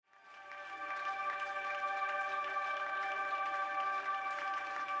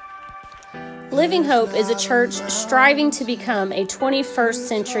Living Hope is a church striving to become a 21st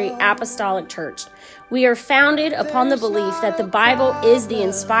century apostolic church. We are founded upon the belief that the Bible is the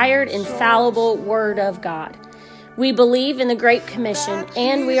inspired, infallible Word of God. We believe in the Great Commission,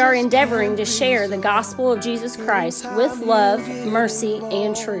 and we are endeavoring to share the gospel of Jesus Christ with love, mercy,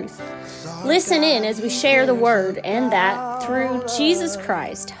 and truth. Listen in as we share the Word, and that through Jesus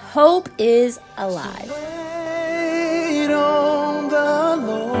Christ, hope is alive. Wait on the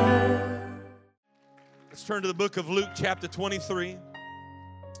Lord. Let's turn to the book of Luke chapter 23.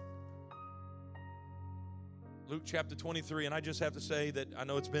 Luke chapter 23, and I just have to say that I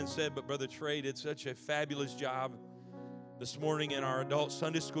know it's been said, but Brother Trey did such a fabulous job this morning in our adult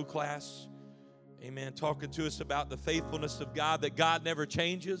Sunday school class. Amen. Talking to us about the faithfulness of God, that God never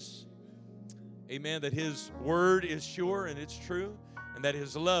changes. Amen. That His word is sure and it's true, and that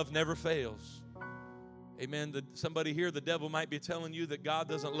His love never fails. Amen. Somebody here, the devil might be telling you that God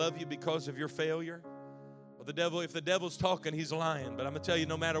doesn't love you because of your failure. Well, if the devil's talking, he's lying. But I'm going to tell you,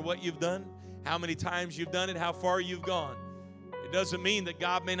 no matter what you've done, how many times you've done it, how far you've gone, it doesn't mean that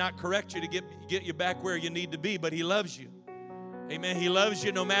God may not correct you to get you back where you need to be, but He loves you. Amen. He loves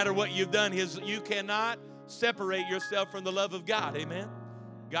you no matter what you've done. You cannot separate yourself from the love of God. Amen.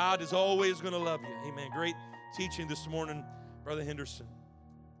 God is always going to love you. Amen. Great teaching this morning, Brother Henderson.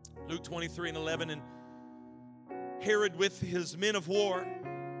 Luke 23:11, and Herod with his men of war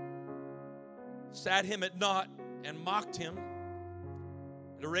sat him at naught and mocked him,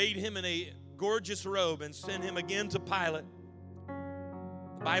 and arrayed him in a gorgeous robe and sent him again to Pilate.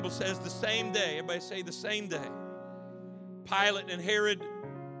 The Bible says the same day, everybody say the same day, Pilate and Herod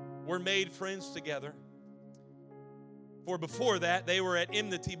were made friends together. For before that, they were at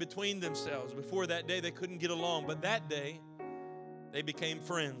enmity between themselves. Before that day, they couldn't get along, but that day, they became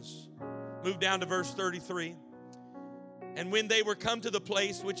friends. Move down to verse 33. And when they were come to the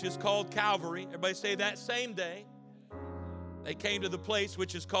place which is called Calvary, everybody say that same day, they came to the place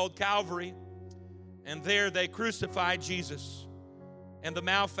which is called Calvary, and there they crucified Jesus and the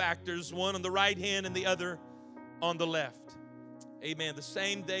malefactors, one on the right hand and the other on the left. Amen. The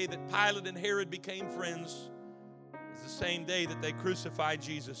same day that Pilate and Herod became friends is the same day that they crucified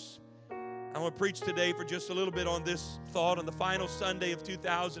Jesus. I'm going to preach today for just a little bit on this thought on the final Sunday of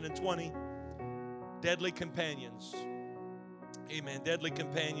 2020, deadly companions. Amen. Deadly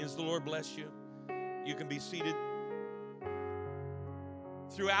companions. The Lord bless you. You can be seated.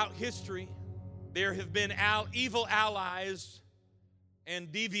 Throughout history, there have been evil allies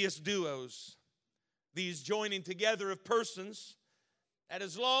and devious duos. These joining together of persons that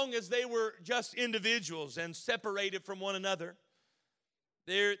as long as they were just individuals and separated from one another,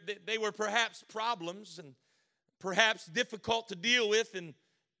 they were perhaps problems and perhaps difficult to deal with and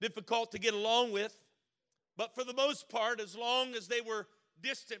difficult to get along with. But for the most part, as long as they were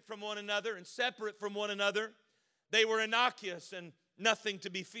distant from one another and separate from one another, they were innocuous and nothing to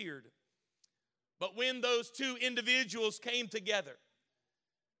be feared. But when those two individuals came together,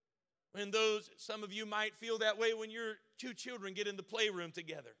 some of you might feel that way when your two children get in the playroom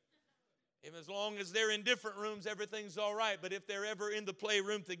together. And as long as they're in different rooms, everything's all right. But if they're ever in the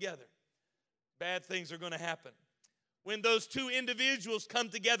playroom together, bad things are going to happen. When those two individuals come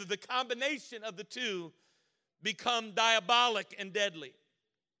together, the combination of the two become diabolic and deadly.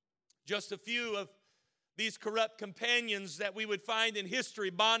 Just a few of these corrupt companions that we would find in history,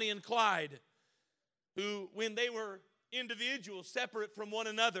 Bonnie and Clyde, who when they were individuals separate from one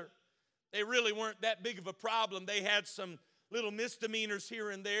another, they really weren't that big of a problem. They had some little misdemeanors here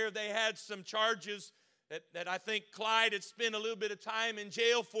and there. They had some charges that I think Clyde had spent a little bit of time in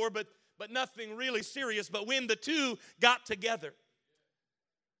jail for, but nothing really serious. But when the two got together,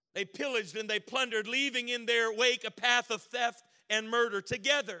 they pillaged and they plundered, leaving in their wake a path of theft and murder.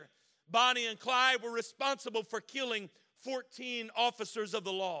 Together, Bonnie and Clyde were responsible for killing 14 officers of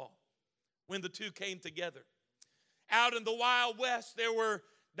the law when the two came together. Out in the Wild West, there were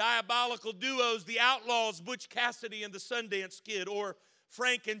diabolical duos, the Outlaws, Butch Cassidy and the Sundance Kid, or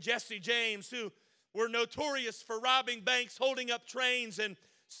Frank and Jesse James, who were notorious for robbing banks, holding up trains, and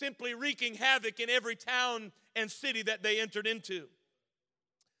simply wreaking havoc in every town and city that they entered into.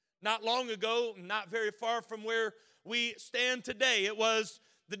 Not long ago, not very far from where we stand today, it was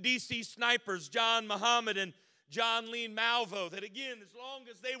the DC Snipers, John Muhammad and John Lean Malvo, that again, as long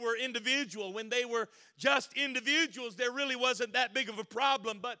as they were individual, when they were just individuals, there really wasn't that big of a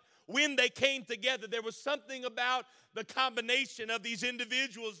problem. But when they came together, there was something about the combination of these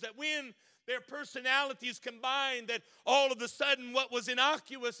individuals that when their personalities combined, that all of a sudden what was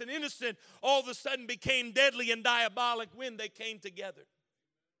innocuous and innocent all of a sudden became deadly and diabolic when they came together.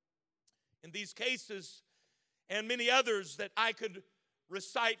 In these cases and many others that I could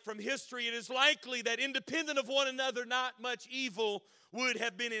recite from history, it is likely that independent of one another, not much evil would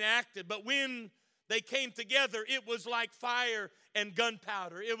have been enacted. But when they came together, it was like fire and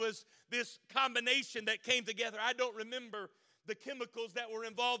gunpowder. It was this combination that came together. I don't remember the chemicals that were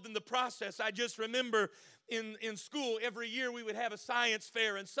involved in the process. I just remember in school, every year we would have a science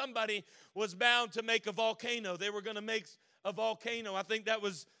fair, and somebody was bound to make a volcano. They were going to make a volcano. I think that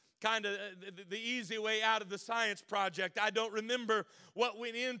was kind of the easy way out of the science project. I don't remember what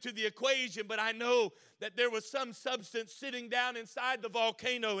went into the equation, but I know that there was some substance sitting down inside the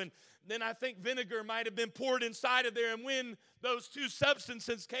volcano, and then I think vinegar might have been poured inside of there, and when those two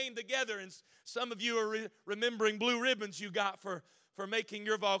substances came together, and some of you are remembering blue ribbons you got for making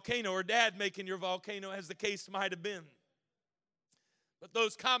your volcano, or Dad making your volcano, as the case might have been. But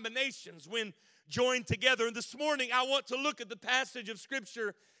those combinations, when joined together, and this morning I want to look at the passage of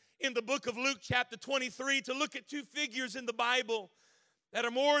Scripture in the book of Luke chapter 23, to look at two figures in the Bible that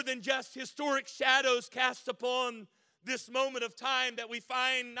are more than just historic shadows cast upon this moment of time that we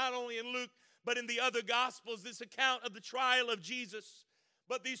find not only in Luke but in the other Gospels, this account of the trial of Jesus.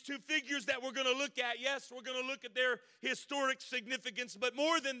 But these two figures that we're going to look at, yes, we're going to look at their historic significance, but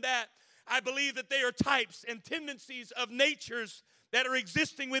more than that, I believe that they are types and tendencies of natures that are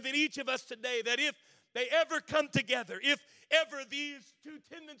existing within each of us today, that if they ever come together, if ever these two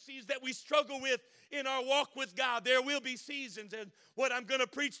tendencies that we struggle with in our walk with God, there will be seasons. And what I'm going to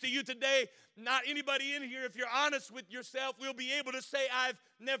preach to you today, not anybody in here, if you're honest with yourself, will be able to say, I've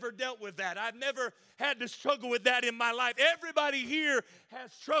never dealt with that. I've never had to struggle with that in my life. Everybody here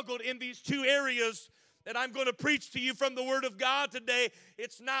has struggled in these two areas that I'm going to preach to you from the Word of God today.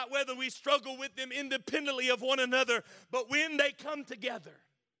 It's not whether we struggle with them independently of one another, but when they come together.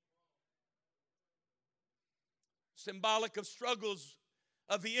 Symbolic of struggles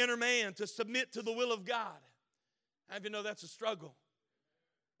of the inner man to submit to the will of God. How do you know that's a struggle?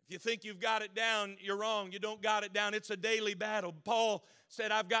 If you think you've got it down, you're wrong. You don't got it down. It's a daily battle. Paul said,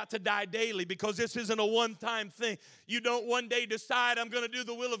 I've got to die daily, because this isn't a one-time thing. You don't one day decide, I'm going to do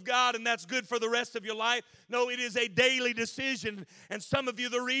the will of God, and that's good for the rest of your life. No, it is a daily decision. And some of you,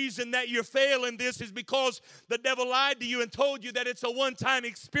 the reason that you're failing this is because the devil lied to you and told you that it's a one-time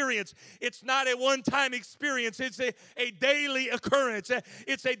experience. It's not a one-time experience. It's a daily occurrence.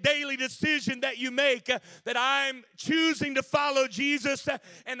 It's a daily decision that you make, that I'm choosing to follow Jesus,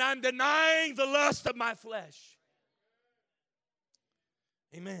 and I'm denying the lust of my flesh.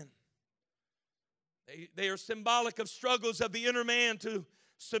 Amen. They are symbolic of struggles of the inner man to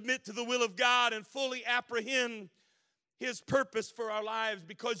submit to the will of God and fully apprehend His purpose for our lives,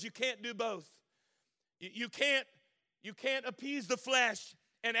 because you can't do both. You can't appease the flesh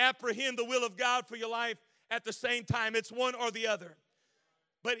and apprehend the will of God for your life at the same time. It's one or the other.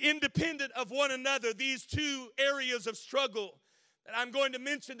 But independent of one another, these two areas of struggle that I'm going to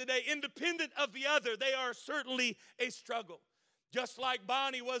mention today, independent of the other, they are certainly a struggle. Just like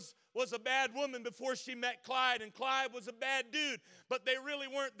Bonnie was a bad woman before she met Clyde, and Clyde was a bad dude, but they really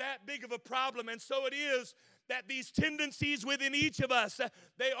weren't that big of a problem. And so it is that these tendencies within each of us,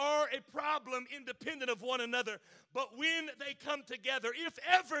 they are a problem independent of one another. But when they come together, if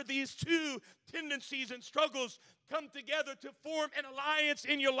ever these two tendencies and struggles come together to form an alliance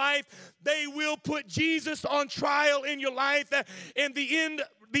in your life, they will put Jesus on trial in your life, and the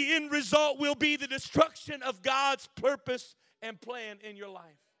end result will be the destruction of God's purpose and plan in your life.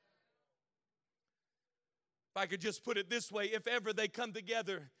 If I could just put it this way, if ever they come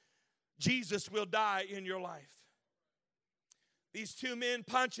together, Jesus will die in your life. These two men,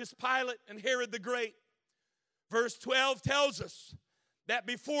 Pontius Pilate and Herod the Great, verse 12 tells us that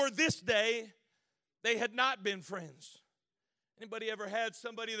before this day, they had not been friends. Anybody ever had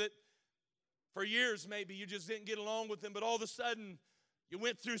somebody that for years maybe you just didn't get along with them, but all of a sudden you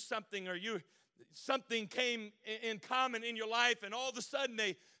went through something, or something came in common in your life, and all of a sudden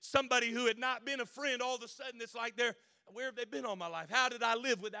somebody who had not been a friend, all of a sudden it's like where have they been all my life? How did I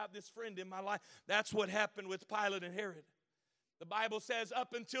live without this friend in my life? That's what happened with Pilate and Herod. The Bible says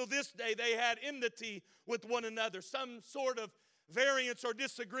up until this day they had enmity with one another, some sort of variance or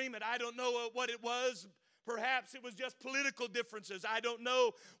disagreement. I don't know what it was. Perhaps it was just political differences. I don't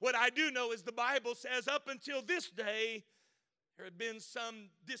know. What I do know is the Bible says up until this day there had been some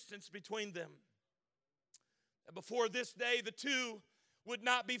distance between them. And before this day, the two would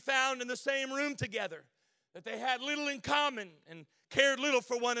not be found in the same room together, that they had little in common and cared little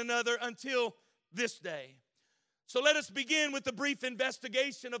for one another until this day. So let us begin with the brief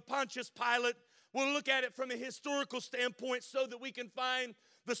investigation of Pontius Pilate. We'll look at it from a historical standpoint so that we can find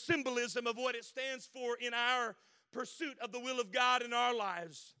the symbolism of what it stands for in our pursuit of the will of God in our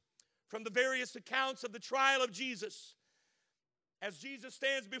lives. From the various accounts of the trial of Jesus, As Jesus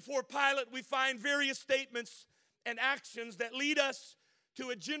stands before Pilate, we find various statements and actions that lead us to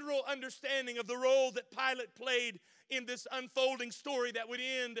a general understanding of the role that Pilate played in this unfolding story that would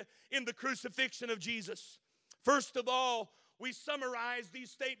end in the crucifixion of Jesus. First of all, we summarize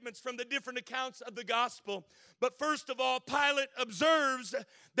these statements from the different accounts of the gospel. But first of all, Pilate observes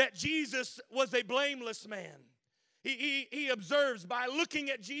that Jesus was a blameless man. He observes by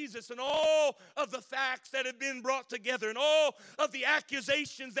looking at Jesus and all of the facts that have been brought together and all of the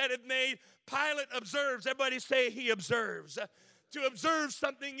accusations that have made, Pilate observes. Everybody say he observes. To observe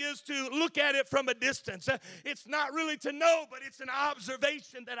something is to look at it from a distance. It's not really to know, but it's an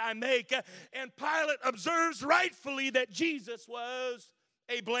observation that I make. And Pilate observes rightfully that Jesus was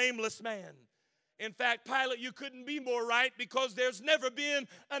a blameless man. In fact, Pilate, you couldn't be more right, because there's never been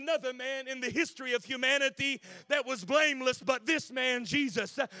another man in the history of humanity that was blameless but this man,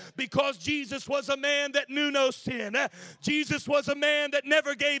 Jesus. Because Jesus was a man that knew no sin. Jesus was a man that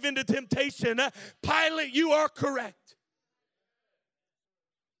never gave into temptation. Pilate, you are correct.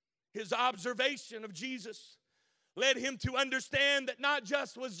 His observation of Jesus led him to understand that not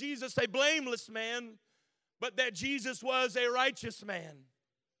just was Jesus a blameless man, but that Jesus was a righteous man.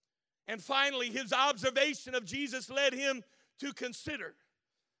 And finally, his observation of Jesus led him to consider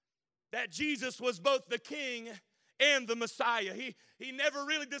that Jesus was both the King and the Messiah. He never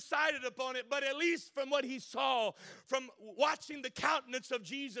really decided upon it, but at least from what he saw, from watching the countenance of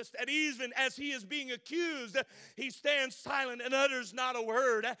Jesus, that even as he is being accused, he stands silent and utters not a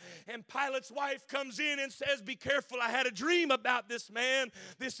word. And Pilate's wife comes in and says, "Be careful, I had a dream about this man.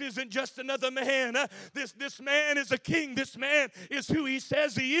 This isn't just another man. This man is a king. This man is who he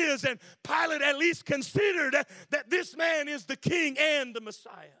says he is." And Pilate at least considered that this man is the King and the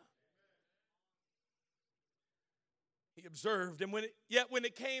Messiah. He observed, and when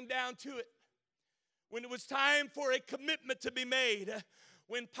it came down to it, when it was time for a commitment to be made,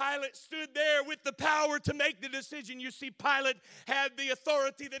 when Pilate stood there with the power to make the decision, you see, Pilate had the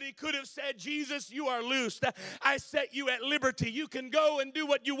authority that he could have said, "Jesus, you are loosed. I set you at liberty. You can go and do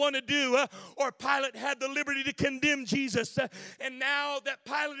what you want to do." Or Pilate had the liberty to condemn Jesus. And now that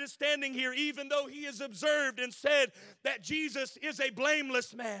Pilate is standing here, even though he has observed and said that Jesus is a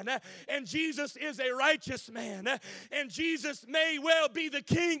blameless man, and Jesus is a righteous man, and Jesus may well be the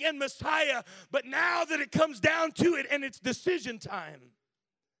King and Messiah, but now that it comes down to it and it's decision time,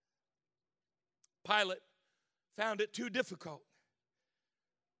 Pilate found it too difficult,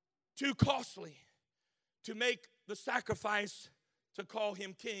 too costly to make the sacrifice to call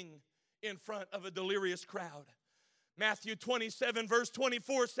him king in front of a delirious crowd. Matthew 27 verse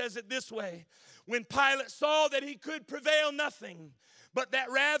 24 says it this way: "When Pilate saw that he could prevail nothing, but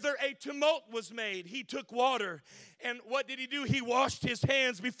that rather a tumult was made, he took water." And what did he do? He washed his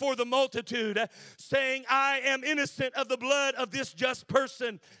hands before the multitude, saying, "I am innocent of the blood of this just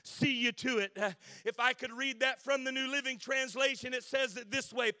person. See you to it." If I could read that from the New Living Translation, it says it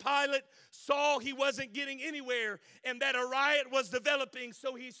this way: Pilate saw he wasn't getting anywhere and that a riot was developing,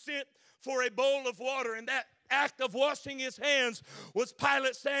 so he sent for a bowl of water. And that act of washing his hands was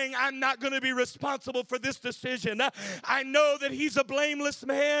Pilate saying, "I'm not going to be responsible for this decision. I know that he's a blameless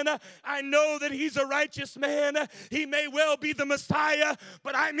man. I know that he's a righteous man. He may well be the Messiah,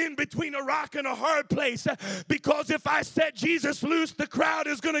 but I'm in between a rock and a hard place, because if I set Jesus loose, the crowd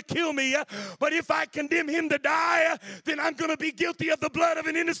is going to kill me. But if I condemn him to die, then I'm going to be guilty of the blood of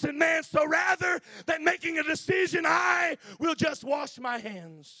an innocent man. So rather than making a decision, I will just wash my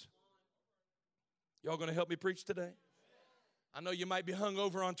hands." Y'all going to help me preach today? I know you might be hung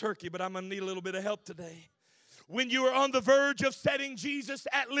over on turkey, but I'm going to need a little bit of help today. When you are on the verge of setting Jesus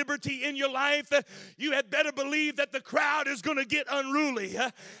at liberty in your life, you had better believe that the crowd is going to get unruly.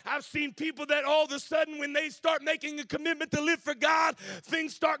 I've seen people that all of a sudden, when they start making a commitment to live for God,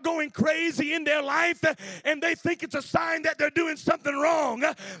 things start going crazy in their life, and they think it's a sign that they're doing something wrong.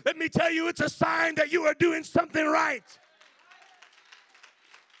 Let me tell you, it's a sign that you are doing something right.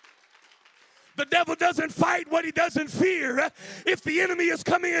 The devil doesn't fight what he doesn't fear. If the enemy is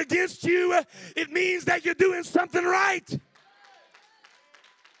coming against you, it means that you're doing something right.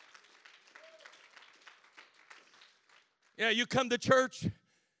 Yeah, you come to church,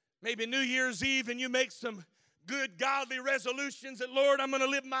 maybe New Year's Eve, and you make some good godly resolutions that, "Lord, I'm going to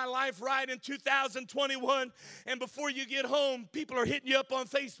live my life right in 2021. And before you get home, people are hitting you up on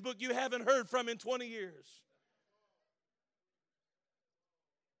Facebook you haven't heard from in 20 years.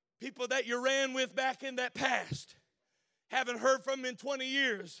 People that you ran with back in that past, haven't heard from in 20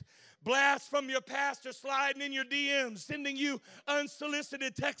 years. Blasts from your pastor sliding in your DMs, sending you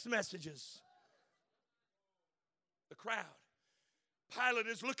unsolicited text messages. The crowd. Pilate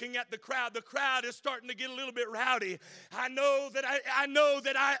is looking at the crowd. The crowd is starting to get a little bit rowdy. I know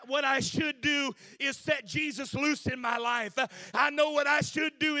that what I should do is set Jesus loose in my life. I know what I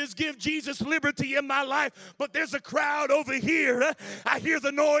should do is give Jesus liberty in my life. But there's a crowd over here. I hear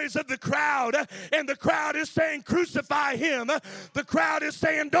the noise of the crowd, and the crowd is saying, crucify him. The crowd is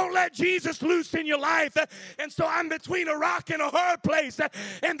saying, don't let Jesus loose in your life. And so I'm between a rock and a hard place.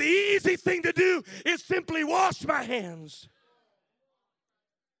 And the easy thing to do is simply wash my hands.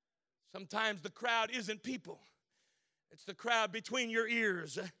 Sometimes the crowd isn't people. It's the crowd between your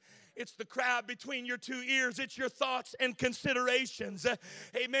ears. It's the crowd between your two ears. It's your thoughts and considerations.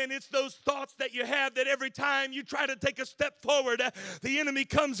 Amen. It's those thoughts that you have that every time you try to take a step forward, the enemy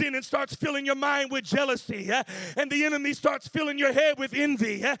comes in and starts filling your mind with jealousy. And the enemy starts filling your head with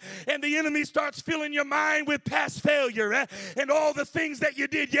envy. And the enemy starts filling your mind with past failure and all the things that you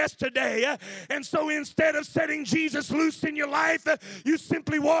did yesterday. And so instead of setting Jesus loose in your life, you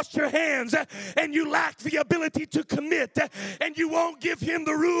simply wash your hands and you lack the ability to commit. And you won't give him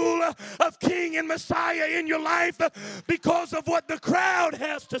the rule of King and Messiah in your life because of what the crowd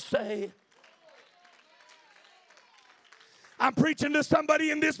has to say. I'm preaching to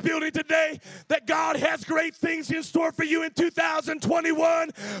somebody in this building today that God has great things in store for you in 2021,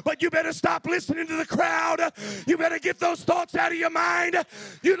 but you better stop listening to the crowd. You better get those thoughts out of your mind.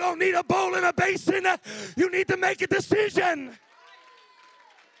 You don't need a bowl and a basin. You need to make a decision.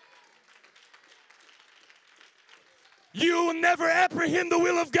 You will never apprehend the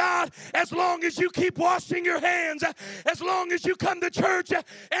will of God as long as you keep washing your hands, as long as you come to church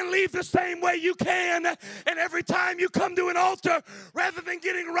and leave the same way you can. And every time you come to an altar, rather than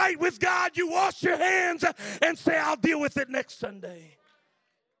getting right with God, you wash your hands and say, I'll deal with it next Sunday.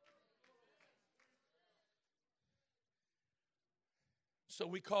 So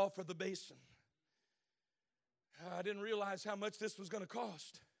we call for the basin. I didn't realize how much this was going to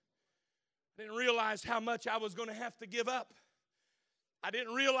cost. I didn't realize how much I was going to have to give up. I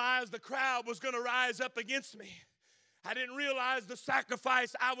didn't realize the crowd was going to rise up against me. I didn't realize the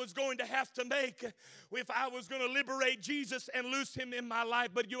sacrifice I was going to have to make if I was going to liberate Jesus and loose him in my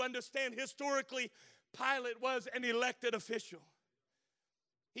life. But you understand, historically, Pilate was an elected official.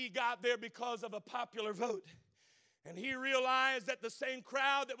 He got there because of a popular vote. And he realized that the same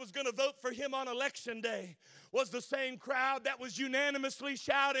crowd that was going to vote for him on election day was the same crowd that was unanimously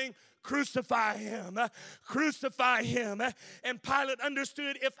shouting, crucify him, crucify him. And Pilate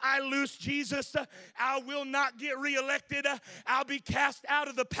understood, if I loose Jesus, I will not get reelected. I'll be cast out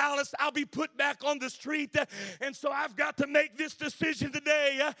of the palace. I'll be put back on the street. And so I've got to make this decision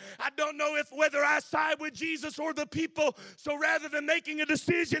today. I don't know whether I side with Jesus or the people. So rather than making a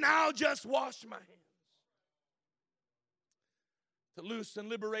decision, I'll just wash my hands. To loose and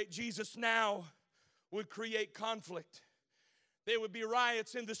liberate Jesus now would create conflict. There would be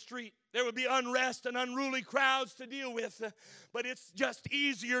riots in the street. There would be unrest and unruly crowds to deal with. But it's just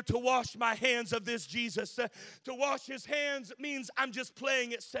easier to wash my hands of this Jesus. To wash his hands means I'm just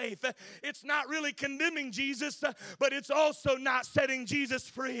playing it safe. It's not really condemning Jesus, but it's also not setting Jesus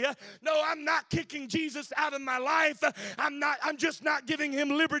free. No, I'm not kicking Jesus out of my life. I'm just not giving him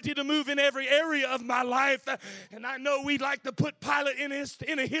liberty to move in every area of my life. And I know we like to put Pilate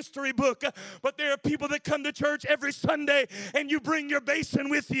in a history book, but there are people that come to church every Sunday and you bring your basin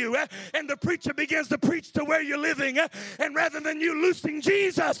with you. And the preacher begins to preach to where you're living. And rather than you loosing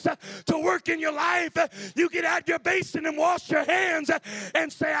Jesus to work in your life, you get out your basin and wash your hands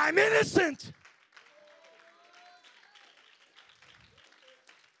and say, I'm innocent.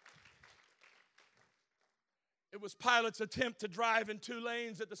 It was Pilate's attempt to drive in two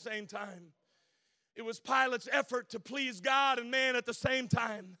lanes at the same time. It was Pilate's effort to please God and man at the same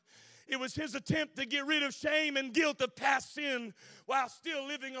time. It was his attempt to get rid of shame and guilt of past sin while still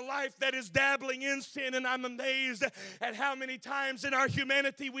living a life that is dabbling in sin. And I'm amazed at how many times in our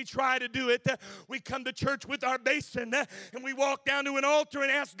humanity we try to do it. We come to church with our basin and we walk down to an altar and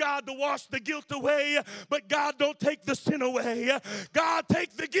ask God to wash the guilt away. But God, don't take the sin away. God,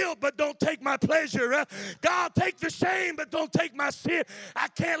 take the guilt, but don't take my pleasure. God, take the shame, but don't take my sin. I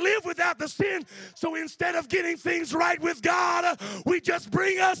can't live without the sin. So instead of getting things right with God, we just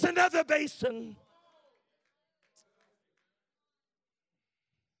bring us another basin.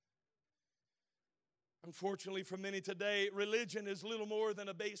 Unfortunately for many today, religion is little more than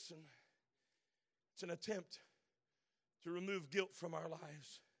a basin. It's an attempt to remove guilt from our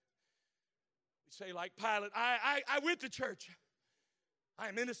lives. We say like Pilate, I went to church. I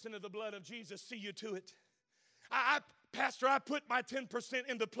am innocent of the blood of Jesus. See you to it. Pastor, I put my 10%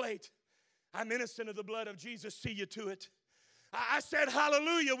 in the plate. I'm innocent of the blood of Jesus. See you to it. I said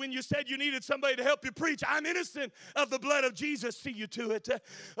hallelujah when you said you needed somebody to help you preach. I'm innocent of the blood of Jesus. See you to it.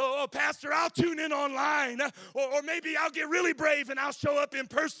 Pastor, I'll tune in online. Or maybe I'll get really brave and I'll show up in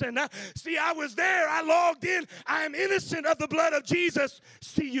person. See, I was there. I logged in. I am innocent of the blood of Jesus.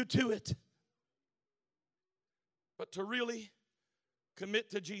 See you to it. But to really commit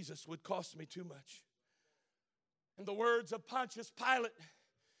to Jesus would cost me too much. And the words of Pontius Pilate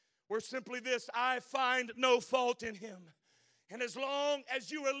were simply this: I find no fault in him. And as long as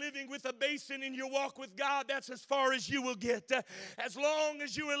you are living with a basin in your walk with God, that's as far as you will get. As long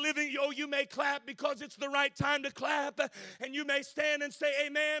as you are living, you may clap because it's the right time to clap. And you may stand and say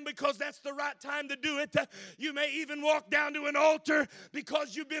amen because that's the right time to do it. You may even walk down to an altar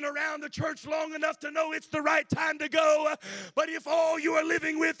because you've been around the church long enough to know it's the right time to go. But if all you are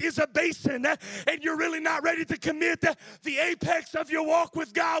living with is a basin and you're really not ready to commit, the apex of your walk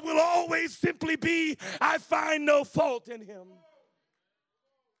with God will always simply be, I find no fault in him.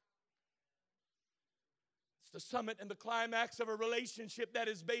 The summit and the climax of a relationship that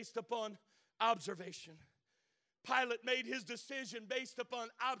is based upon observation. Pilate made his decision based upon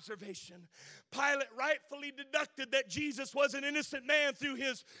observation. Pilate rightfully deducted that Jesus was an innocent man through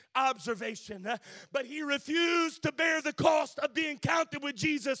his observation. But he refused to bear the cost of being counted with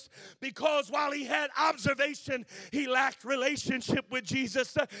Jesus because while he had observation, he lacked relationship with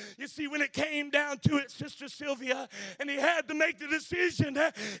Jesus. You see, when it came down to it, Sister Sylvia, and he had to make the decision,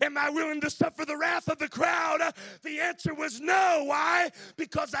 am I willing to suffer the wrath of the crowd? The answer was no. Why?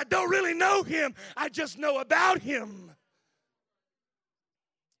 Because I don't really know him. I just know about him.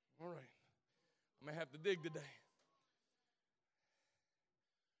 All right. I may have to dig today.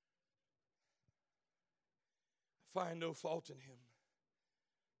 I find no fault in him.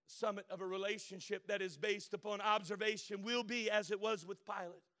 The summit of a relationship that is based upon observation will be as it was with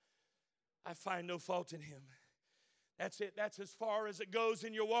Pilate. I find no fault in him. That's it. That's as far as it goes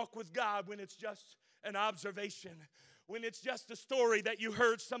in your walk with God when it's just an observation. When it's just a story that you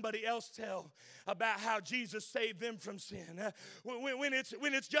heard somebody else tell about how Jesus saved them from sin. When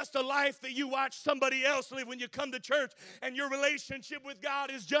it's just a life that you watch somebody else live. When you come to church and your relationship with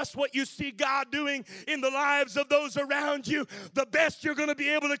God is just what you see God doing in the lives of those around you, the best you're going to be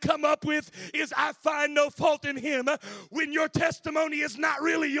able to come up with is I find no fault in him. When your testimony is not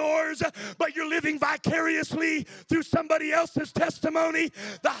really yours, but you're living vicariously through somebody else's testimony,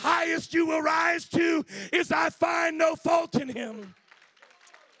 the highest you will rise to is I find no fault in him.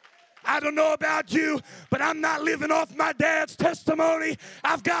 I don't know about you, but I'm not living off my dad's testimony.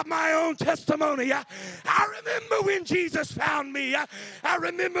 I've got my own testimony. I remember when Jesus found me. I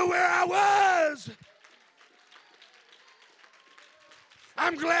remember where I was.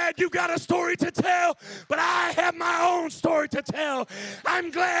 I'm glad you got a story to tell, but I have my own story to tell. I'm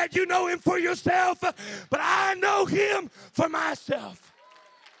glad you know him for yourself, but I know him for myself.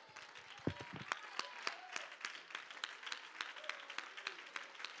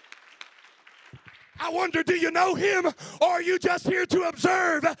 I wonder, do you know him, or are you just here to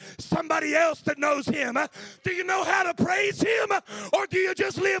observe somebody else that knows him? Do you know how to praise him, or do you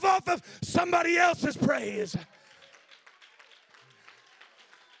just live off of somebody else's praise?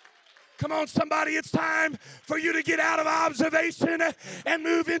 Come on, somebody, it's time for you to get out of observation and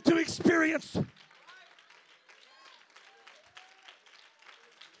move into experience.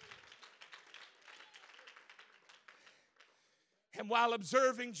 And while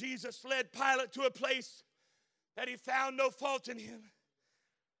observing, Jesus led Pilate to a place that he found no fault in him.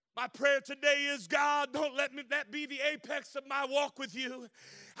 My prayer today is, God, don't let me that be the apex of my walk with you.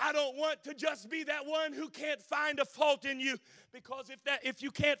 I don't want to just be that one who can't find a fault in you, because if you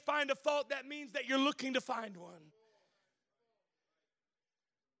can't find a fault, that means that you're looking to find one.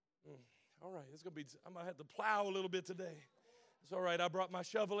 All right, I'm going to have to plow a little bit today. It's all right, I brought my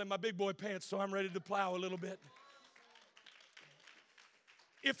shovel and my big boy pants, so I'm ready to plow a little bit.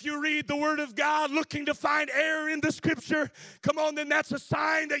 If you read the Word of God looking to find error in the Scripture, come on, then that's a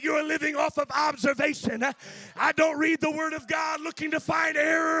sign that you're living off of observation. I don't read the Word of God looking to find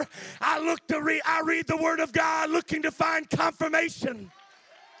error. I read the Word of God looking to find confirmation.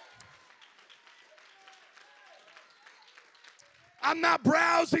 I'm not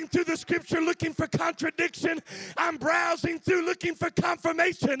browsing through the Scripture looking for contradiction. I'm browsing through looking for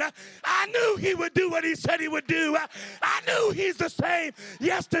confirmation. I knew he would do what he said he would do. I knew he's the same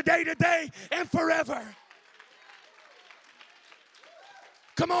yesterday, today, and forever.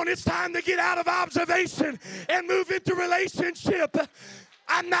 Come on, it's time to get out of observation and move into relationship.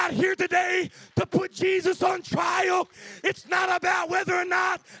 I'm not here today to put Jesus on trial. It's not about whether or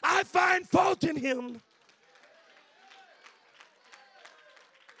not I find fault in him.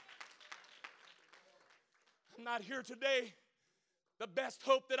 I'm not here today The best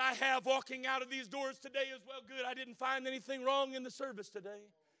hope that I have walking out of these doors today is, well, good, I didn't find anything wrong in the service today.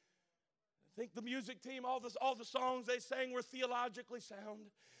 I think the music team, all the songs they sang were theologically sound.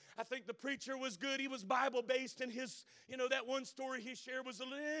 I think the preacher was good. He was Bible-based, and his, that one story he shared was a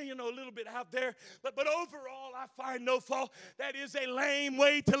little bit out there. But overall, I find no fault. That is a lame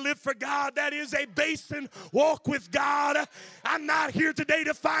way to live for God. That is a basin walk with God. I'm not here today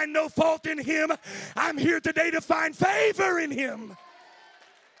to find no fault in Him. I'm here today to find favor in Him.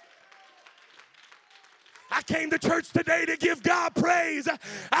 I came to church today to give God praise.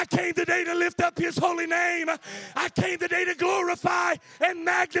 I came today to lift up His holy name. I came today to glorify and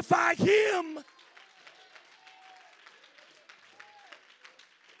magnify Him.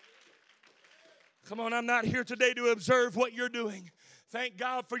 Come on, I'm not here today to observe what you're doing. Thank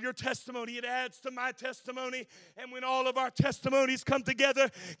God for your testimony. It adds to my testimony. And when all of our testimonies come together,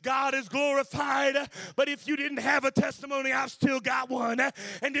 God is glorified. But if you didn't have a testimony, I've still got one.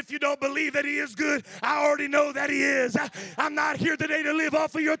 And if you don't believe that He is good, I already know that He is. I'm not here today to live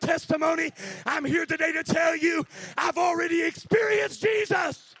off of your testimony. I'm here today to tell you I've already experienced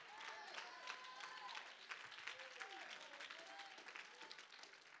Jesus.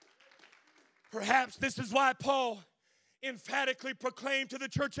 Perhaps this is why Paul emphatically proclaimed to the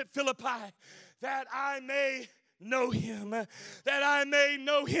church at Philippi, that I may know Him. That I may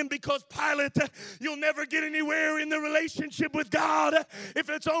know Him, because Pilate, you'll never get anywhere in the relationship with God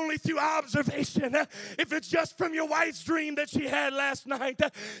if it's only through observation. If it's just from your wife's dream that she had last night.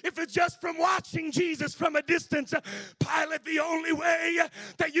 If it's just from watching Jesus from a distance. Pilate, the only way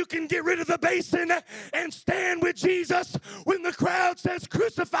that you can get rid of the basin and stand with Jesus when the crowd says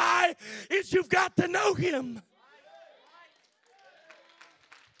crucify is you've got to know Him.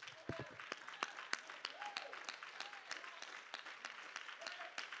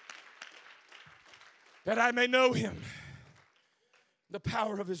 That I may know Him, the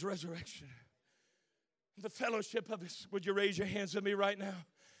power of His resurrection, the fellowship of His. Would you raise your hands with me right now?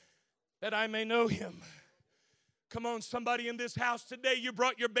 That I may know Him. Come on, somebody in this house today, you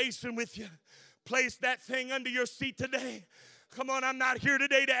brought your basin with you. Place that thing under your seat today. Come on, I'm not here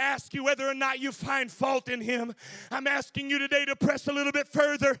today to ask you whether or not you find fault in Him. I'm asking you today to press a little bit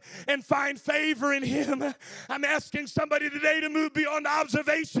further and find favor in Him. I'm asking somebody today to move beyond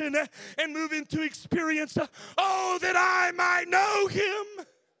observation and move into experience. Oh, that I might know Him.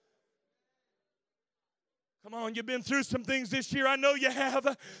 Come on, you've been through some things this year. I know you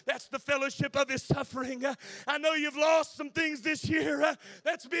have. That's the fellowship of His suffering. I know you've lost some things this year.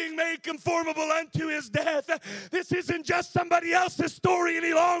 That's being made conformable unto His death. This isn't just somebody else's story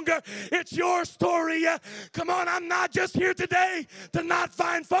any longer. It's your story. Come on, I'm not just here today to not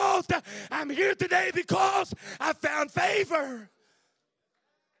find fault. I'm here today because I found favor.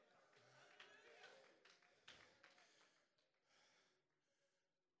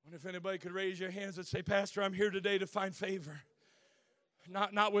 If anybody could raise your hands and say, Pastor, I'm here today to find favor.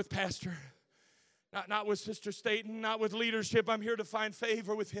 Not with Pastor. Not with Sister Staten. Not with leadership. I'm here to find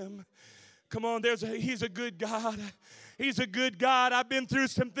favor with Him. Come on, He's a good God. He's a good God. I've been through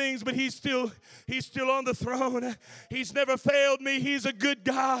some things, but He's still on the throne. He's never failed me. He's a good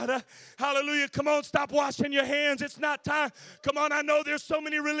God. Hallelujah. Come on, stop washing your hands. It's not time. Come on, I know there's so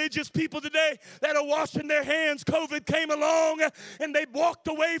many religious people today that are washing their hands. COVID came along and they walked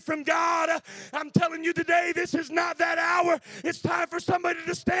away from God. I'm telling you today, this is not that hour. It's time for somebody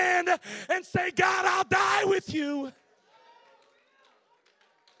to stand and say, God, I'll die with you.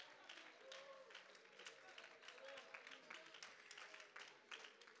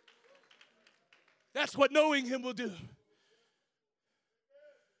 That's what knowing Him will do. If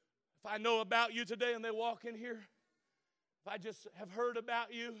I know about you today and they walk in here, if I just have heard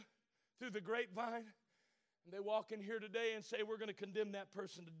about you through the grapevine, and they walk in here today and say, we're going to condemn that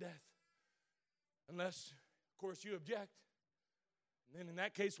person to death. Unless, of course, you object. And then in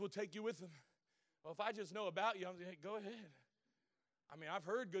that case, we'll take you with them. Well, if I just know about you, I'm saying, hey, go ahead. I mean, I've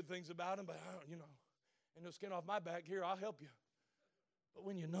heard good things about Him, but I don't, ain't no skin off my back here, I'll help you. But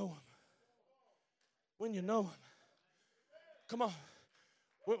when you know Him, when you know Him. Come on.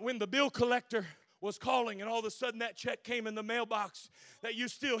 When the bill collector was calling and all of a sudden that check came in the mailbox that you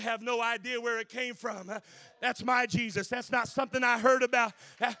still have no idea where it came from. That's my Jesus. That's not something I heard about.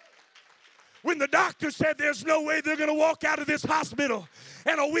 When the doctor said there's no way they're going to walk out of this hospital,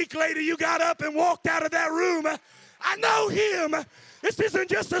 and a week later you got up and walked out of that room, I know Him. This isn't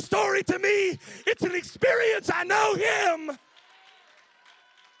just a story to me. It's an experience. I know Him.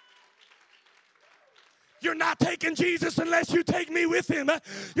 You're not taking Jesus unless you take me with Him.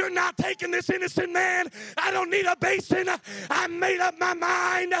 You're not taking this innocent man. I don't need a basin. I made up my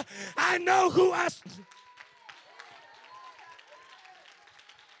mind. I know who I...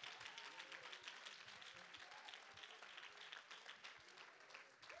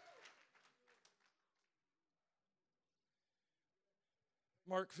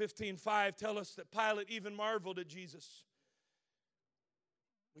 Mark 15:5 tell us that Pilate even marveled at Jesus.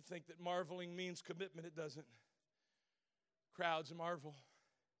 We think that marveling means commitment. It doesn't. Crowds marvel.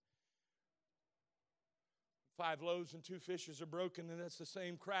 5 loaves and 2 fishes are broken, and that's the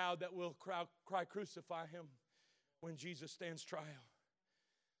same crowd that will cry, crucify him, when Jesus stands trial.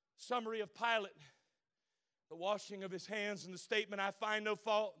 Summary of Pilate, the washing of his hands and the statement, I find no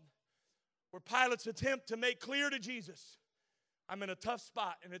fault, were Pilate's attempt to make clear to Jesus, I'm in a tough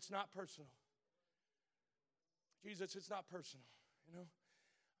spot and it's not personal. Jesus, it's not personal, you know.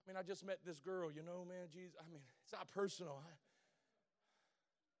 I mean, I just met this girl, you know, man, Jesus, I mean, it's not personal.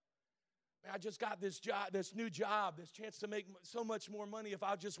 I just got this job, this new job, this chance to make so much more money if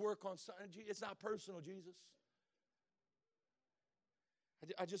I'll just work on something. It's not personal, Jesus.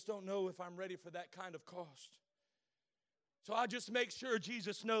 I just don't know if I'm ready for that kind of cost. So I'll just make sure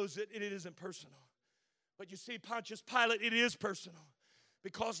Jesus knows that it isn't personal. But you see, Pontius Pilate, it is personal.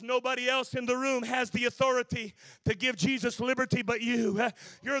 Because nobody else in the room has the authority to give Jesus liberty but you.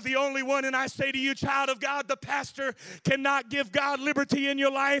 You're the only one, and I say to you, child of God, the pastor cannot give God liberty in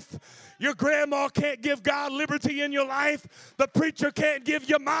your life. Your grandma can't give God liberty in your life. The preacher can't give,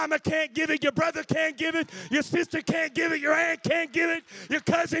 your mama can't give it, your brother can't give it, your sister can't give it, your aunt can't give it, your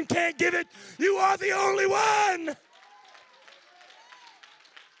cousin can't give it. You are the only one.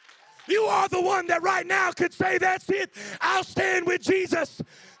 You are the one that right now could say, that's it, I'll stand with Jesus.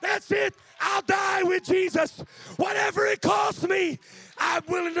 That's it, I'll die with Jesus. Whatever it costs me, I'm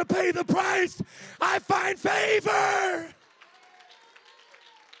willing to pay the price. I find favor.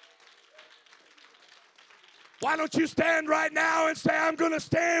 Why don't you stand right now and say, I'm going to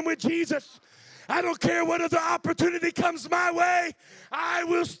stand with Jesus. I don't care what other opportunity comes my way. I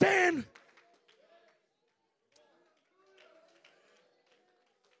will stand.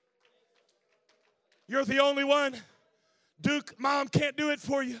 You're the only one. Duke, Mom can't do it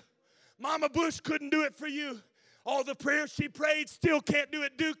for you. Mama Bush couldn't do it for you. All the prayers she prayed still can't do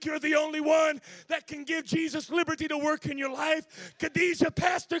it. Duke, you're the only one that can give Jesus liberty to work in your life. Khadijah,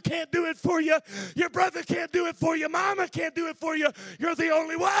 pastor can't do it for you. Your brother can't do it for you. Mama can't do it for you. You're the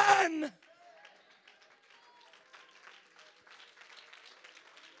only one.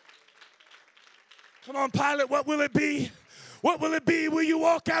 Come on, Pilate, what will it be? What will it be? Will you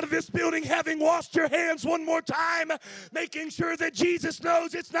walk out of this building having washed your hands one more time, making sure that Jesus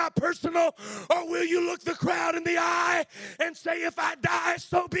knows it's not personal? Or will you look the crowd in the eye and say, if I die,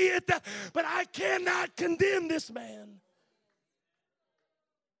 so be it, but I cannot condemn this man?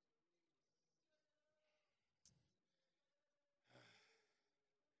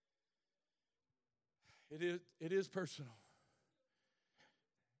 It is personal.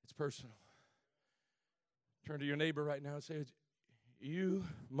 It's personal. Turn to your neighbor right now and say, you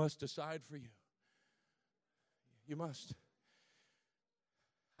must decide for you. You must.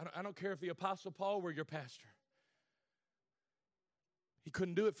 I don't care if the Apostle Paul were your pastor. He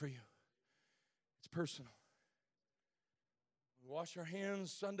couldn't do it for you. It's personal. We wash our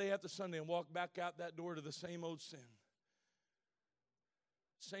hands Sunday after Sunday and walk back out that door to the same old sin.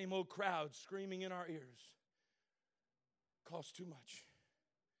 Same old crowd screaming in our ears. Costs too much.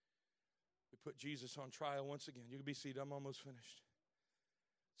 We put Jesus on trial once again. You can be seated. I'm almost finished.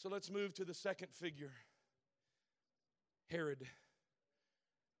 So let's move to the second figure, Herod.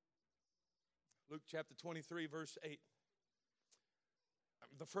 Luke chapter 23, verse 8.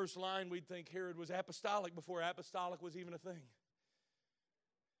 The first line, we'd think Herod was apostolic before apostolic was even a thing.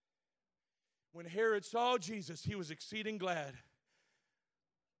 When Herod saw Jesus, he was exceeding glad.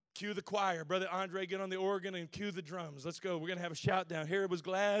 Cue the choir. Brother Andre, get on the organ and cue the drums. Let's go. We're going to have a shout down. Herod was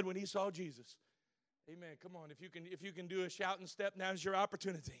glad when he saw Jesus. Amen. Come on. If you can do a shouting step, now's your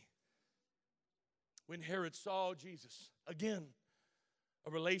opportunity. When Herod saw Jesus, again, a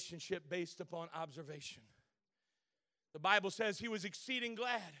relationship based upon observation. The Bible says he was exceeding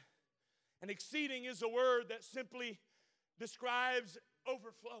glad. And exceeding is a word that simply describes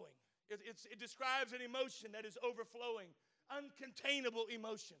overflowing. It describes an emotion that is overflowing. Uncontainable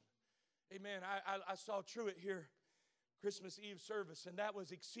emotion. Amen. I saw Truett here Christmas Eve service, and that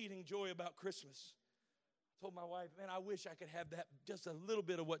was exceeding joy about Christmas. I told my wife, man, I wish I could have that, just a little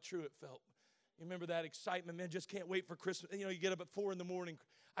bit of what Truett felt. You remember that excitement, man, just can't wait for Christmas. You know, you get up at 4 in the morning.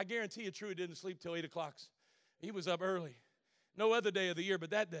 I guarantee you Truett didn't sleep till 8 o'clock. He was up early. No other day of the year but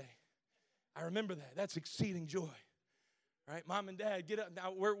that day. I remember that. That's exceeding joy. Right, Mom and Dad, get up.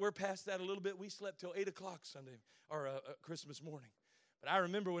 Now, we're past that a little bit. We slept till 8 o'clock Sunday or Christmas morning. But I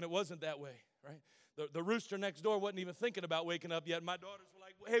remember when it wasn't that way, right? The rooster next door wasn't even thinking about waking up yet. My daughters were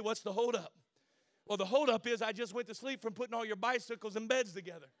like, hey, what's the holdup? Well, the holdup is I just went to sleep from putting all your bicycles and beds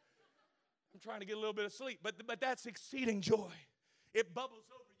together. I'm trying to get a little bit of sleep. But that's exceeding joy. It bubbles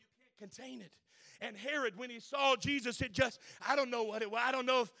over. You can't contain it. And Herod, when he saw Jesus, I don't know what it was. I don't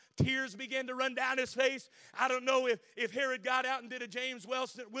know if tears began to run down his face. I don't know if Herod got out and did a James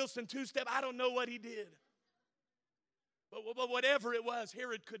Wilson two-step. I don't know what he did. But whatever it was,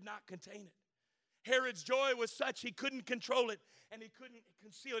 Herod could not contain it. Herod's joy was such he couldn't control it and he couldn't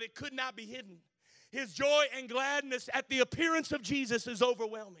conceal it. It could not be hidden. His joy and gladness at the appearance of Jesus is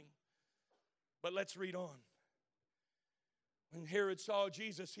overwhelming. But let's read on. When Herod saw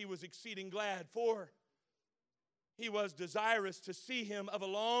Jesus, he was exceeding glad, for he was desirous to see him of a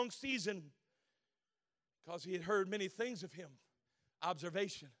long season, because he had heard many things of him.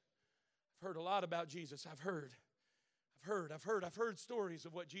 Observation. I've heard a lot about Jesus. I've heard stories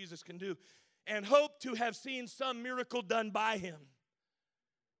of what Jesus can do, and hoped to have seen some miracle done by him.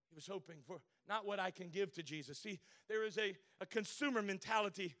 He was hoping for not what I can give to Jesus. See, there is a consumer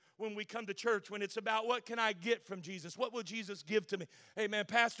mentality when we come to church, when it's about what can I get from Jesus? What will Jesus give to me? Hey, man,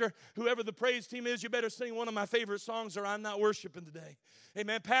 Pastor, whoever the praise team is, you better sing one of my favorite songs or I'm not worshiping today. Hey,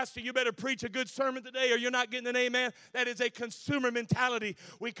 man, Pastor, you better preach a good sermon today or you're not getting an amen. That is a consumer mentality.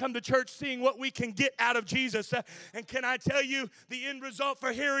 We come to church seeing what we can get out of Jesus. And can I tell you, the end result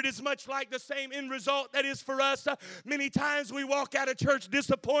for Herod is much like the same end result that is for us. Many times we walk out of church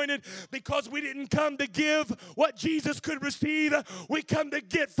disappointed because we didn't come to give what Jesus could receive. We come to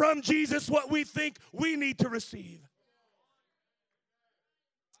get from Jesus what we think we need to receive.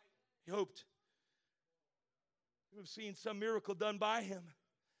 He hoped to have seen some miracle done by him.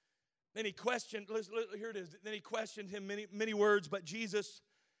 Then he questioned, here it is. Then he questioned him many words, but Jesus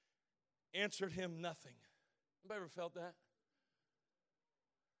answered him nothing. Anybody ever felt that?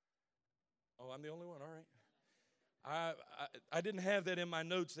 Oh, I'm the only one, all right. I didn't have that in my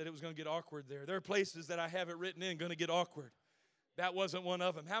notes that it was going to get awkward there. There are places that I have it written in, going to get awkward. That wasn't one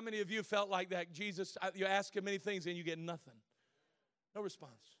of them. How many of you felt like that? Jesus, you ask him many things and you get nothing. No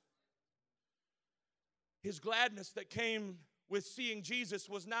response. His gladness that came with seeing Jesus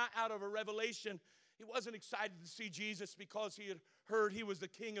was not out of a revelation. He wasn't excited to see Jesus because he had heard he was the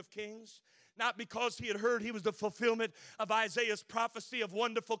King of Kings. Not because he had heard he was the fulfillment of Isaiah's prophecy of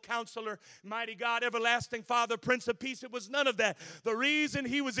wonderful counselor, mighty God, everlasting Father, Prince of Peace. It was none of that. The reason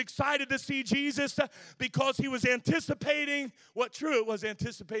he was excited to see Jesus, because he was anticipating what true it was,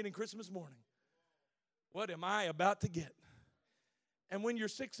 anticipating Christmas morning. What am I about to get? And when you're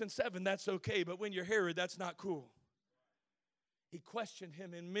 6 and 7, that's okay. But when you're Herod, that's not cool. He questioned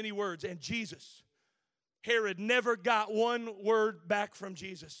him in many words. And Jesus, Herod never got one word back from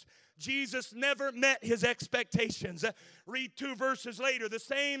Jesus. Jesus never met his expectations. Read 2 verses later. The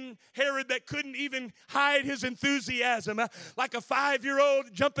same Herod that couldn't even hide his enthusiasm. Like a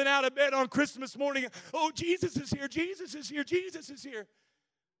 5-year-old jumping out of bed on Christmas morning. Oh, Jesus is here. Jesus is here. Jesus is here.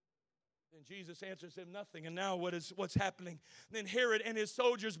 And Jesus answers him nothing. And now what's happening? Then Herod and his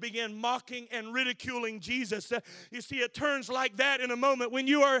soldiers began mocking and ridiculing Jesus. You see, it turns like that in a moment. When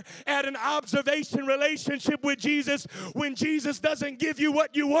you are at an observation relationship with Jesus, when Jesus doesn't give you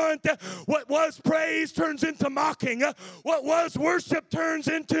what you want, what was praise turns into mocking. What was worship turns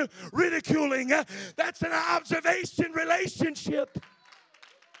into ridiculing. That's an observation relationship.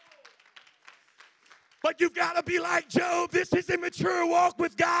 But you've got to be like Job. This is a mature walk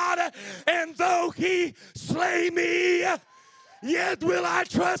with God. And though he slay me, yet will I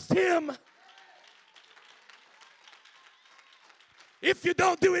trust him. If you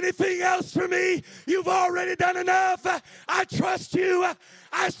don't do anything else for me, you've already done enough. I trust you.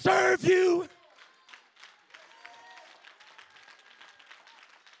 I serve you.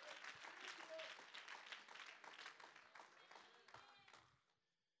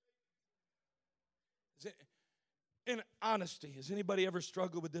 In honesty, has anybody ever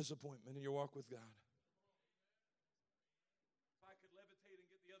struggled with disappointment in your walk with God? If I could levitate and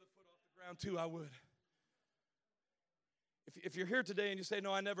get the other foot off the ground too, I would. If you're here today and you say,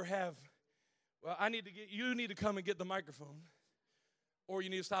 no, I never have, well, you need to come and get the microphone, or you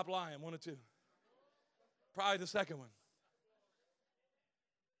need to stop lying, one or two. Probably the second one.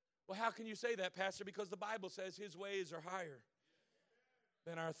 Well, how can you say that, Pastor? Because the Bible says his ways are higher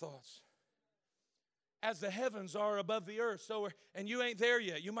than our thoughts. As the heavens are above the earth, and you ain't there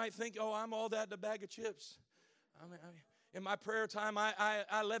yet. You might think, oh, I'm all that in a bag of chips. In my prayer time, I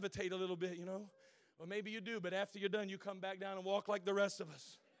levitate a little bit, you know. Well, maybe you do, but after you're done, you come back down and walk like the rest of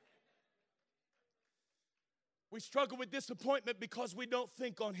us. We struggle with disappointment because we don't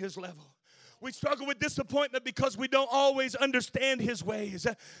think on his level. We struggle with disappointment because we don't always understand his ways.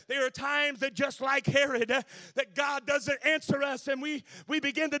 There are times that just like Herod, that God doesn't answer us and we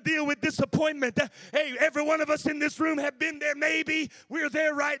begin to deal with disappointment. Hey, every one of us in this room have been there. Maybe we're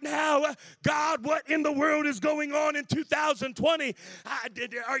there right now. God, what in the world is going on in 2020?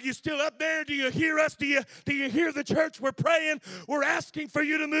 Are you still up there? Do you hear us? Do you hear the church? We're praying. We're asking for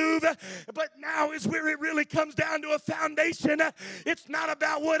you to move. But now is where it really comes down to a foundation. It's not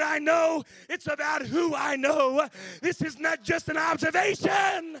about what I know. It's about who I know. This is not just an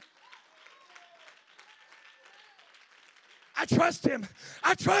observation. I trust him.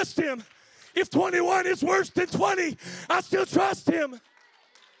 I trust him. If 21 is worse than 20, I still trust him.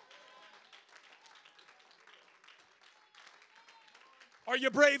 Are you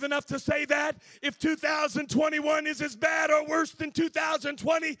brave enough to say that? If 2021 is as bad or worse than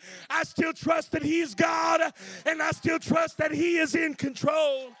 2020, I still trust that he's God, and I still trust that he is in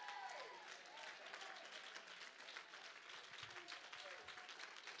control.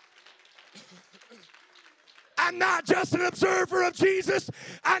 I'm not just an observer of Jesus.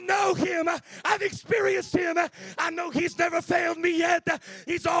 I know him. I've experienced him. I know he's never failed me yet.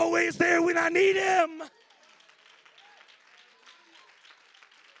 He's always there when I need him.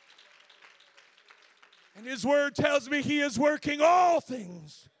 And his word tells me he is working all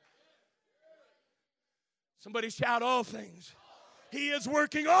things. Somebody shout all things. He is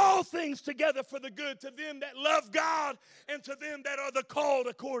working all things together for the good to them that love God and to them that are the called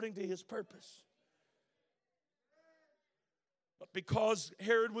according to his purpose. But because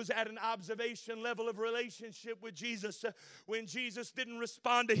Herod was at an observation level of relationship with Jesus, when Jesus didn't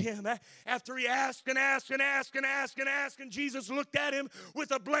respond to him, after he asked and asked and asked and asked and asked, and Jesus looked at him with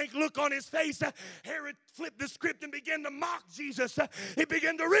a blank look on his face, Herod flipped the script and began to mock Jesus. He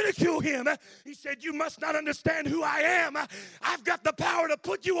began to ridicule him. He said, you must not understand who I am. I've got the power to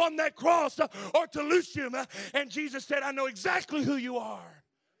put you on that cross or to loose you. And Jesus said, I know exactly who you are.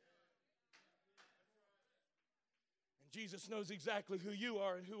 Jesus knows exactly who you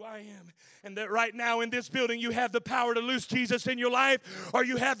are and who I am. And that right now in this building, you have the power to loose Jesus in your life, or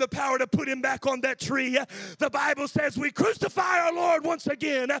you have the power to put him back on that tree. The Bible says we crucify our Lord once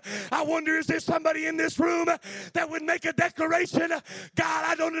again. I wonder, is there somebody in this room that would make a declaration? God,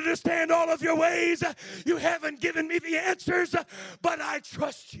 I don't understand all of your ways. You haven't given me the answers, but I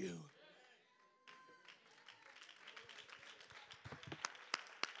trust you.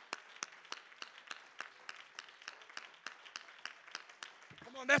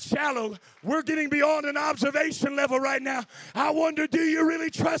 That's shallow. We're getting beyond an observation level right now. I wonder, do you really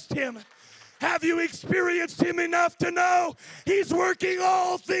trust him? Have you experienced him enough to know he's working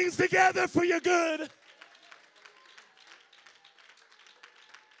all things together for your good?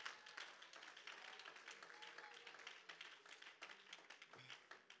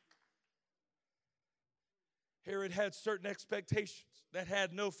 Herod had certain expectations that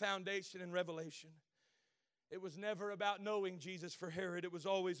had no foundation in revelation. It was never about knowing Jesus for Herod. It was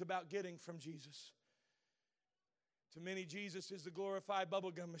always about getting from Jesus. To many, Jesus is the glorified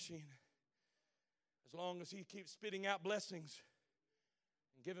bubblegum machine. As long as he keeps spitting out blessings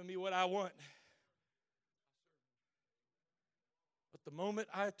and giving me what I want. But the moment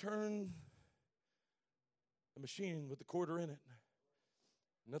I turn the machine with the quarter in it,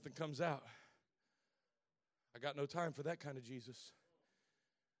 nothing comes out. I got no time for that kind of Jesus.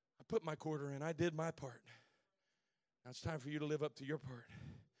 I put my quarter in. I did my part. Now it's time for you to live up to your part.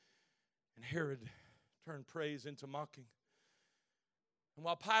 And Herod turned praise into mocking. And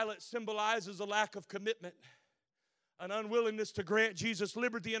while Pilate symbolizes a lack of commitment, an unwillingness to grant Jesus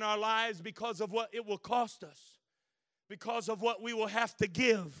liberty in our lives because of what it will cost us, because of what we will have to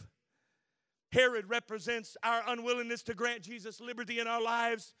give, Herod represents our unwillingness to grant Jesus liberty in our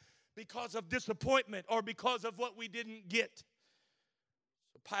lives because of disappointment or because of what we didn't get.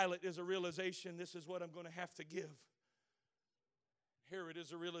 So Pilate is a realization, this is what I'm going to have to give. Herod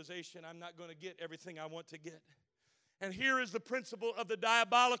is a realization, I'm not going to get everything I want to get. And here is the principle of the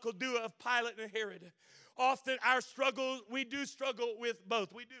diabolical duo of Pilate and Herod. Often our struggle, we do struggle with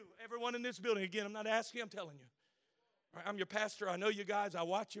both. We do. Everyone in this building, again, I'm not asking, I'm telling you. All right, I'm your pastor. I know you guys. I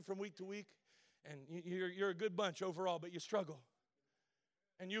watch you from week to week. And you're a good bunch overall, but you struggle.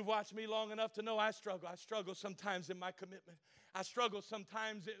 And you've watched me long enough to know I struggle. I struggle sometimes in my commitment. I struggle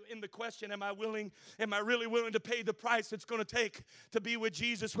sometimes in the question, am I really willing to pay the price it's going to take to be with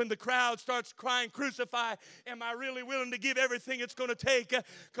Jesus? When the crowd starts crying, crucify, am I really willing to give everything it's going to take?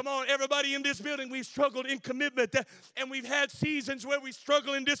 Come on, everybody in this building, we've struggled in commitment, and we've had seasons where we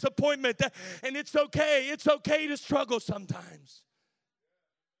struggle in disappointment, and it's okay. It's okay to struggle sometimes.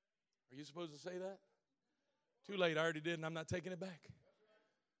 Are you supposed to say that? Too late, I already did, and I'm not taking it back.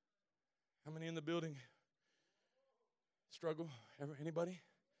 in the building struggle? Anybody?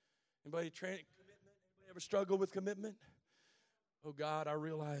 Anybody commitment? Anybody ever struggle with commitment? Oh God, I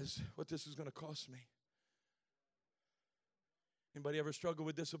realize what this is going to cost me. Anybody ever struggle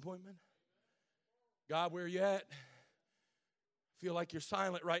with disappointment? God, where are you at? I feel like you're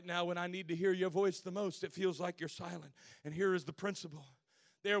silent right now when I need to hear your voice the most. It feels like you're silent. And here is the principle.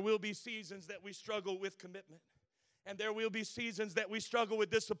 There will be seasons that we struggle with commitment. And there will be seasons that we struggle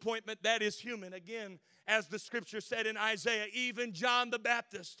with disappointment. That is human. Again, as the scripture said in Isaiah, even John the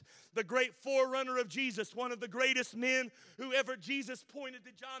Baptist, the great forerunner of Jesus, one of the greatest men who ever, Jesus pointed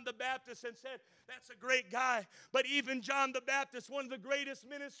to John the Baptist and said, that's a great guy. But even John the Baptist, one of the greatest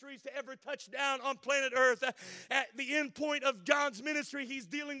ministries to ever touch down on planet Earth, at the end point of John's ministry, he's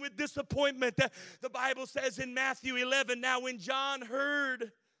dealing with disappointment. The Bible says in Matthew 11, now when John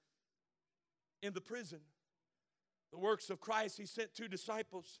heard in the prison the works of Christ, he sent 2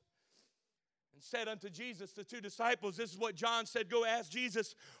 disciples and said unto Jesus, the 2 disciples, this is what John said, go ask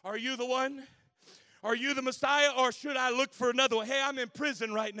Jesus, are you the one? Are you the Messiah, or should I look for another one? Hey, I'm in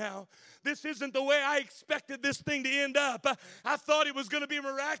prison right now. This isn't the way I expected this thing to end up. I thought it was going to be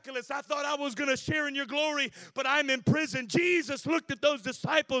miraculous. I thought I was going to share in your glory, but I'm in prison. Jesus looked at those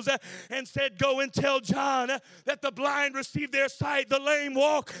disciples and said, go and tell John that the blind receive their sight, the lame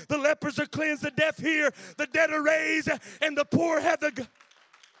walk, the lepers are cleansed, the deaf hear, the dead are raised, and the poor have the...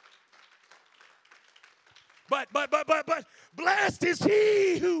 But blessed is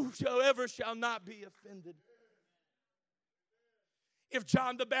he whosoever shall not be offended. If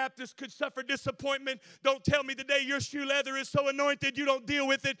John the Baptist could suffer disappointment, don't tell me today your shoe leather is so anointed you don't deal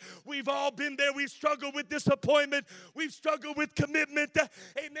with it. We've all been there. We've struggled with disappointment. We've struggled with commitment.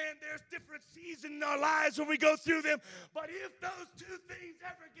 Amen. There's different seasons in our lives when we go through them. But if those 2 things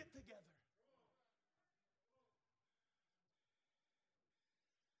ever get together,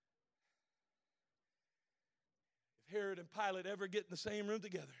 Herod and Pilate ever get in the same room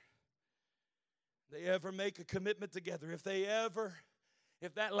together, they ever make a commitment together, if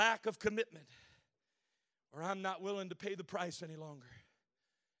that lack of commitment, or I'm not willing to pay the price any longer,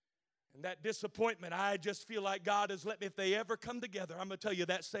 and that disappointment, I just feel like God has let me, if they ever come together, I'm going to tell you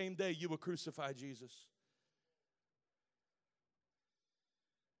that same day you will crucify Jesus.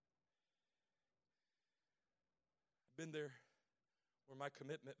 I've been there where my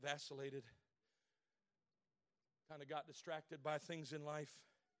commitment vacillated. Kind of got distracted by things in life,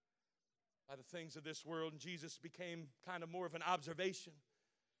 by the things of this world, and Jesus became kind of more of an observation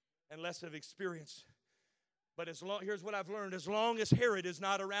and less of experience. But here's what I've learned. As long as Herod is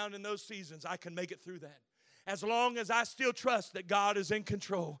not around in those seasons, I can make it through that. As long as I still trust that God is in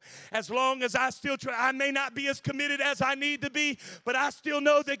control. As long as I still trust, I may not be as committed as I need to be, but I still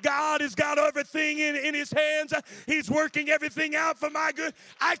know that God has got everything in his hands. He's working everything out for my good.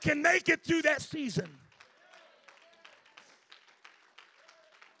 I can make it through that season.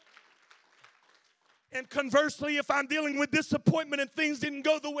 And conversely, if I'm dealing with disappointment and things didn't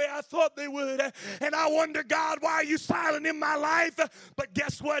go the way I thought they would, and I wonder, God, why are you silent in my life? But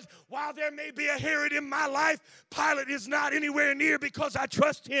guess what? While there may be a Herod in my life, Pilate is not anywhere near, because I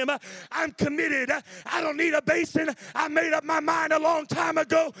trust him. I'm committed. I don't need a basin. I made up my mind a long time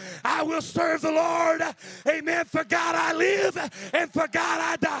ago. I will serve the Lord. Amen. For God I live, and for God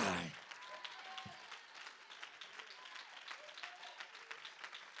I die.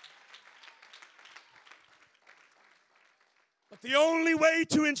 The only way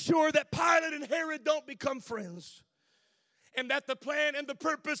to ensure that Pilate and Herod don't become friends, and that the plan and the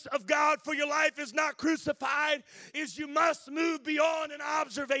purpose of God for your life is not crucified, is you must move beyond an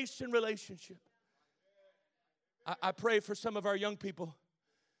observation relationship. I pray for some of our young people,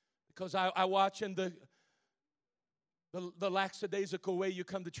 because I watch in the lackadaisical way you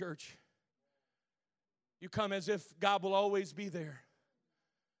come to church. You come as if God will always be there.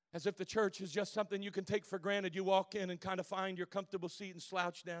 As if the church is just something you can take for granted. You walk in and kind of find your comfortable seat and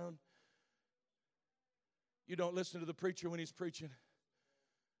slouch down. You don't listen to the preacher when he's preaching.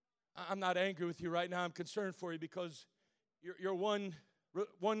 I'm not angry with you right now. I'm concerned for you, because you're one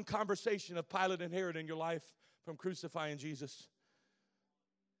conversation of Pilate and Herod in your life from crucifying Jesus.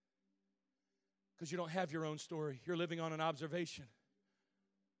 Because you don't have your own story. You're living on an observation.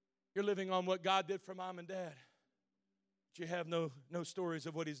 You're living on what God did for mom and dad. But you have no stories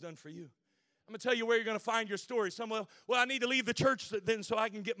of what he's done for you. I'm going to tell you where you're going to find your story. Someone, well, I need to leave the church then so I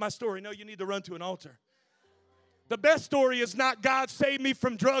can get my story. No, you need to run to an altar. The best story is not God saved me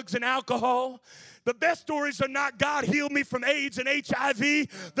from drugs and alcohol. The best stories are not God healed me from AIDS and HIV.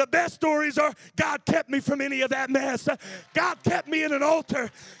 The best stories are God kept me from any of that mess. God kept me in an altar.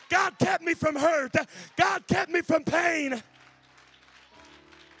 God kept me from hurt. God kept me from pain.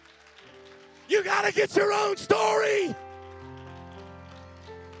 You got to get your own story.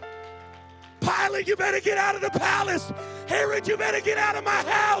 Pilate, you better get out of the palace. Herod, you better get out of my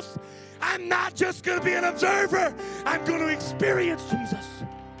house. I'm not just going to be an observer. I'm going to experience Jesus.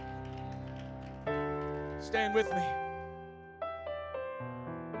 Stand with me.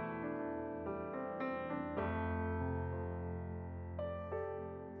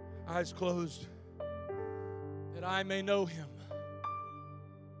 Eyes closed, that I may know him.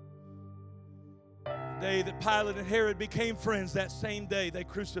 The day that Pilate and Herod became friends, that same day they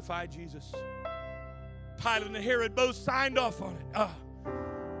crucified Jesus. Pilate and Herod both signed off on it.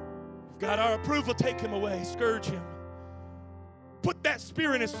 You've got our approval, take him away, scourge him. Put that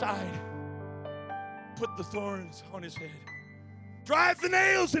spear in his side. Put the thorns on his head. Drive the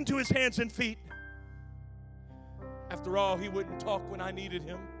nails into his hands and feet. After all, he wouldn't talk when I needed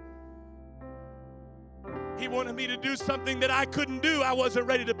him. He wanted me to do something that I couldn't do. I wasn't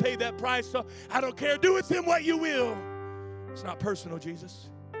ready to pay that price, so I don't care. Do with him what you will. It's not personal,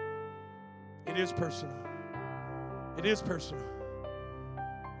 Jesus. It is personal. It is personal.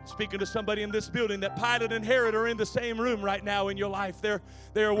 I'm speaking to somebody in this building that Pilate and Herod are in the same room right now in your life.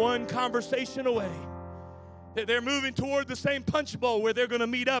 They're one conversation away. They're moving toward the same punch bowl where they're going to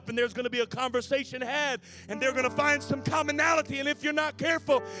meet up and there's going to be a conversation had and they're going to find some commonality. And if you're not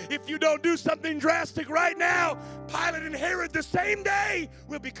careful, if you don't do something drastic right now, Pilate and Herod the same day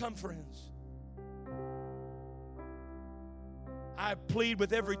will become friends. I plead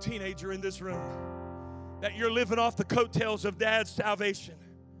with every teenager in this room that you're living off the coattails of dad's salvation.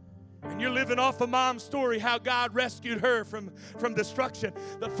 And you're living off of mom's story, how God rescued her from destruction.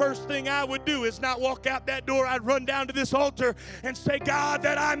 The first thing I would do is not walk out that door. I'd run down to this altar and say, God,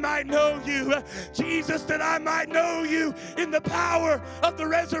 that I might know you. Jesus, that I might know you in the power of the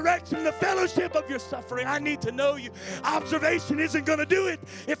resurrection, the fellowship of your suffering. I need to know you. Observation isn't going to do it.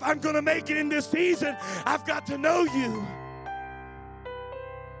 If I'm going to make it in this season, I've got to know you.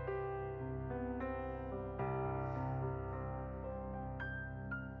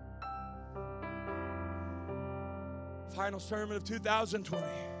 Final sermon of 2020.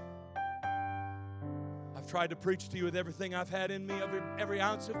 I've tried to preach to you with everything I've had in me, every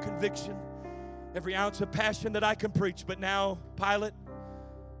ounce of conviction, every ounce of passion that I can preach. But now, Pilate,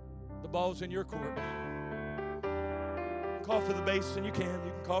 the ball's in your court. Call for the basin. You can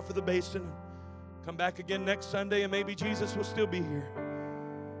call for the basin. Come back again next Sunday, and maybe Jesus will still be here.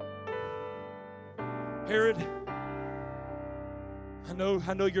 Herod, I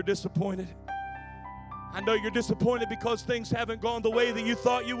know you're disappointed. I know you're disappointed because things haven't gone the way that you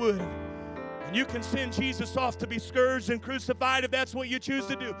thought you would. And you can send Jesus off to be scourged and crucified if that's what you choose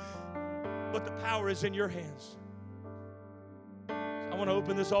to do. But the power is in your hands. So I want to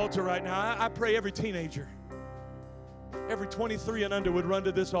open this altar right now. I pray every teenager, every 23 and under would run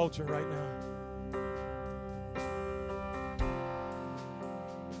to this altar right now.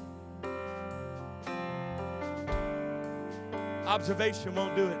 Observation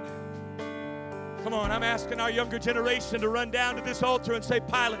won't do it. Come on, I'm asking our younger generation to run down to this altar and say,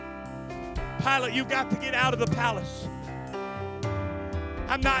 Pilate, you've got to get out of the palace.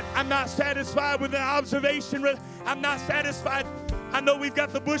 I'm not satisfied with the observation. I'm not satisfied. I know we've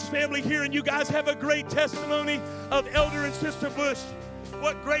got the Bush family here, and you guys have a great testimony of Elder and Sister Bush.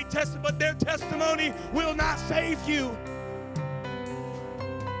 What great testimony, but their testimony will not save you.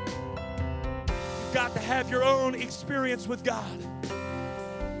 You've got to have your own experience with God.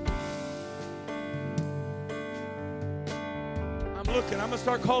 Looking, I'm going to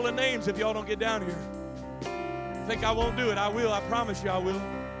start calling names if y'all don't get down here. Think I won't do it? I will. I promise you I will.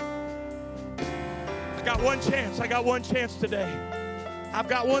 I got one chance. I got one chance today. I've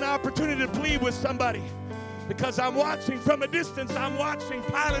got one opportunity to plead with somebody because I'm watching from a distance. I'm watching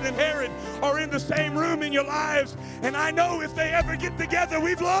Pilate and Herod are in the same room in your lives, and I know if they ever get together,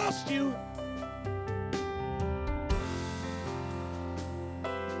 we've lost you.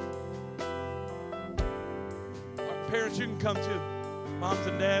 Parents, you can come too. Moms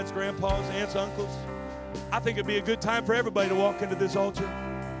and dads, grandpas, aunts, uncles. I think it'd be a good time for everybody to walk into this altar.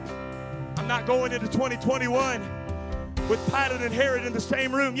 I'm not going into 2021 with Pilate and Herod in the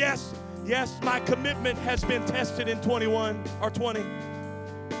same room. Yes, my commitment has been tested in 21 or 20.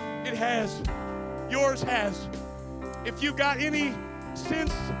 It has. Yours has. If you've got any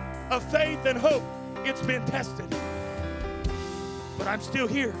sense of faith and hope, it's been tested. But I'm still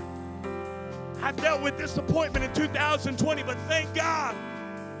here. I've dealt with disappointment in 2020, but thank God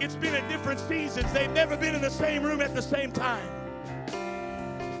it's been at different seasons. They've never been in the same room at the same time.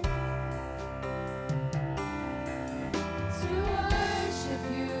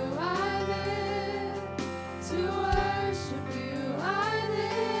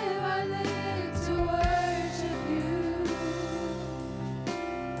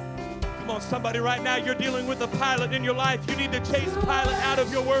 Come on, somebody right now, you're dealing with a Pilate in your life. You need to chase Pilate out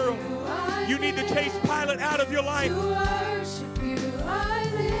of your world. You need to chase Pilate out of your life.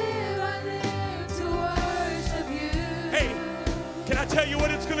 Hey, can I tell you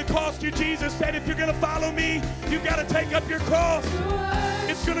what it's going to cost you? Jesus said, if you're going to follow me, you've got to take up your cross.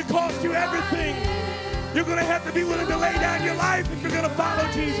 It's going to cost you everything. You're going to have to be willing to lay down your life if you're going to follow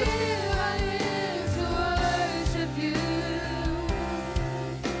Jesus.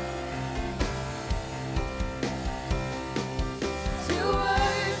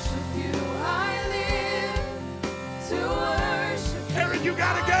 Karen, you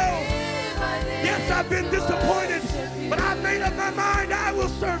got to go. Yes, I've been disappointed, but I've made up my mind I will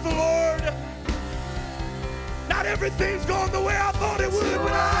serve the Lord. Not everything's going the way I thought it would,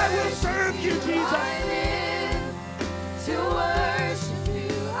 but I will serve you, Jesus. I live to worship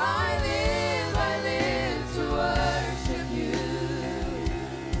you. I live to worship you.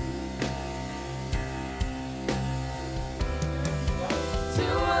 To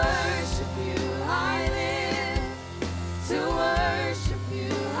worship you. I live to worship you.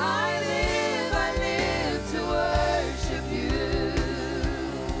 I live to worship you.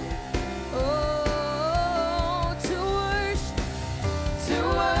 Oh, to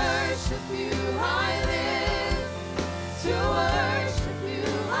worship you. I live to worship.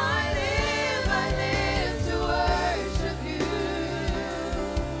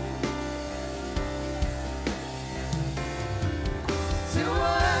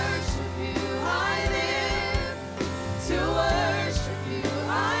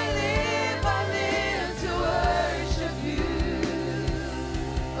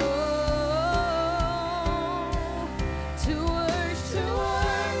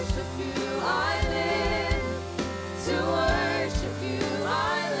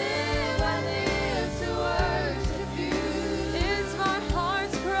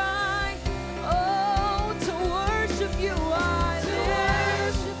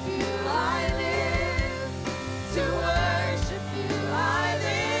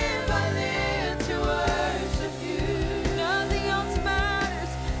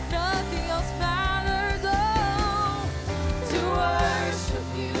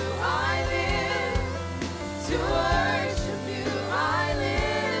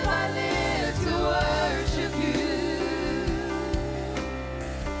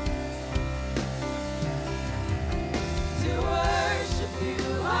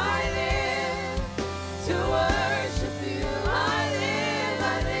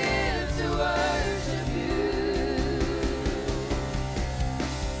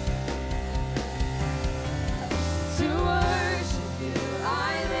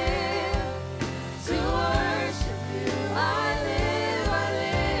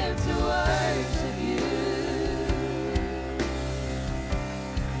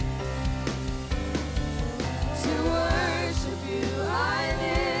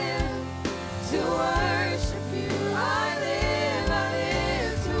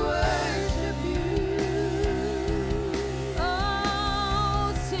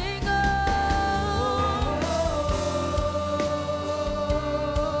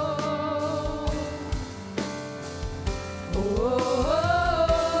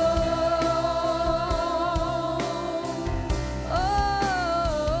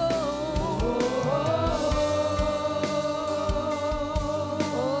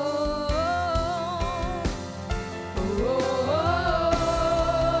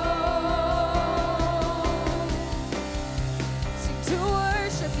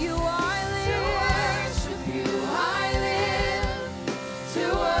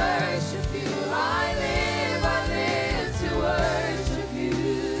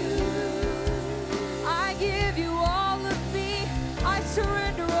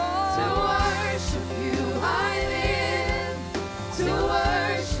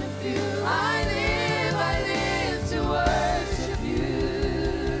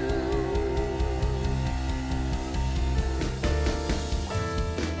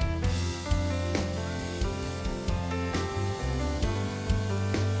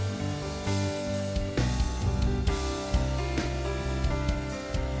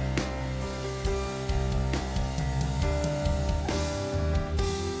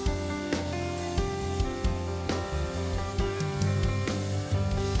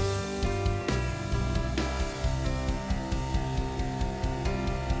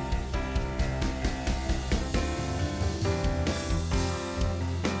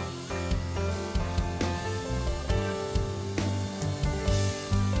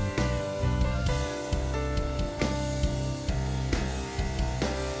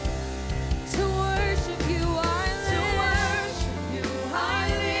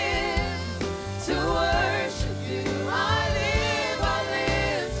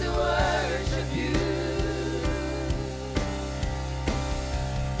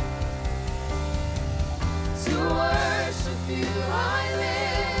 you, I live.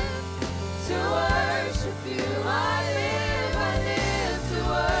 To worship you, I live to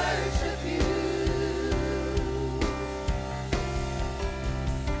worship you.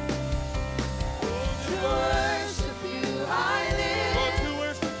 To worship you, I live. Oh, to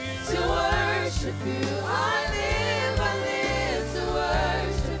worship you. To worship you, I live to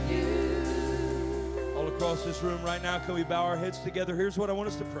worship you. All across this room right now, can we bow our heads together? Here's what I want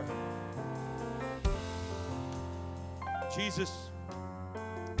us to pray. Jesus,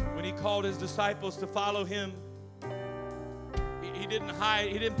 when he called his disciples to follow him, he didn't hide,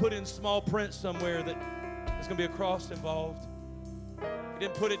 he didn't put in small print somewhere that there's going to be a cross involved. He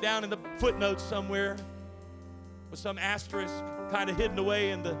didn't put it down in the footnotes somewhere with some asterisk kind of hidden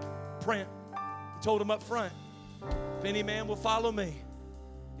away in the print. He told them up front, if any man will follow me,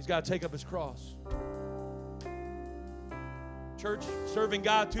 he's got to take up his cross. Church, serving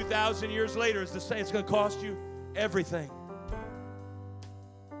God 2,000 years later is the same. It's going to cost you everything.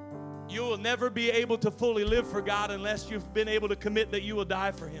 You will never be able to fully live for God unless you've been able to commit that you will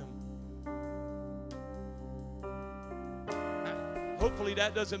die for him. Hopefully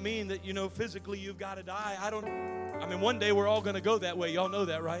that doesn't mean that, physically you've got to die. One day we're all going to go that way. Y'all know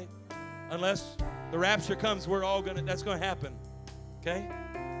that, right? Unless the rapture comes, that's going to happen. Okay?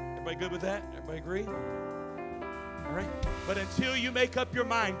 Everybody good with that? Everybody agree? All right? But until you make up your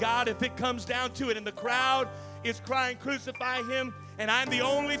mind, God, if it comes down to it and the crowd is crying, crucify him, and I'm the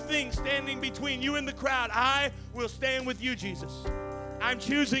only thing standing between you and the crowd, I will stand with you, Jesus. I'm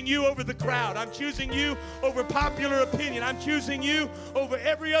choosing you over the crowd. I'm choosing you over popular opinion. I'm choosing you over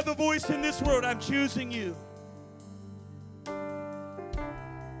every other voice in this world. I'm choosing you.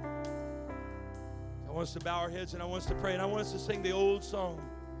 I want us to bow our heads and I want us to pray and I want us to sing the old song,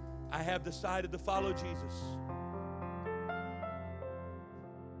 I have decided to follow Jesus.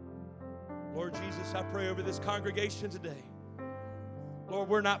 Lord Jesus, I pray over this congregation today. Lord,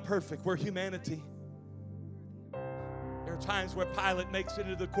 we're not perfect. We're humanity. There are times where Pilate makes it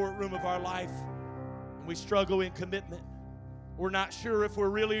into the courtroom of our life and we struggle in commitment. We're not sure if we're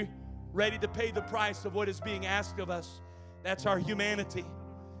really ready to pay the price of what is being asked of us. That's our humanity.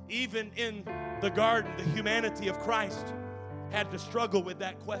 Even in the garden, the humanity of Christ had to struggle with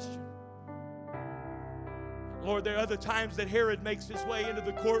that question. Lord, there are other times that Herod makes his way into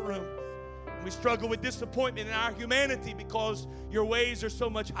the courtroom. We struggle with disappointment in our humanity because your ways are so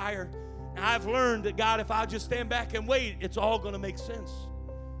much higher. And I've learned that, God, if I'll just stand back and wait, it's all going to make sense.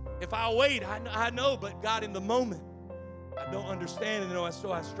 If I'll wait, I know, but God, in the moment, I don't understand, and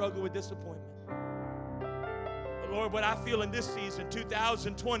so I struggle with disappointment. But Lord, what I feel in this season,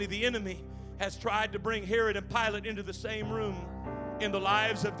 2020, the enemy has tried to bring Herod and Pilate into the same room in the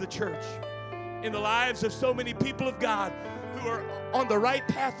lives of the church, in the lives of so many people of God who are on the right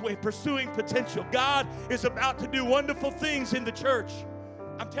pathway pursuing potential. God is about to do wonderful things in the church.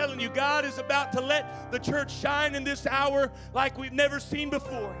 I'm telling you, God is about to let the church shine in this hour like we've never seen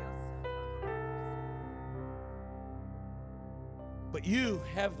before. But you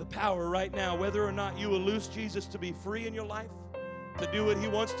have the power right now, whether or not you will loose Jesus to be free in your life, to do what he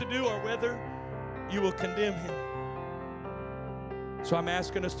wants to do, or whether you will condemn him. So I'm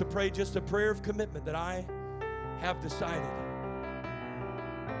asking us to pray just a prayer of commitment that I have decided.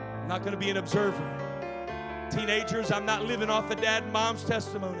 I'm not going to be an observer. Teenagers, I'm not living off of dad and mom's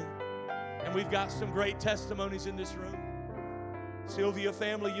testimony. And we've got some great testimonies in this room. Sylvia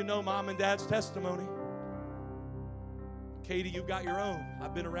family, you know mom and dad's testimony. Katie, you've got your own.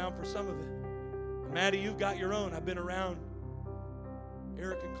 I've been around for some of it. Maddie, you've got your own. I've been around.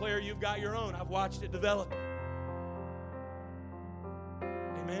 Eric and Claire, you've got your own. I've watched it develop.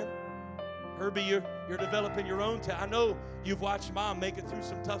 Amen. Herbie, you're developing your own. I know you've watched mom make it through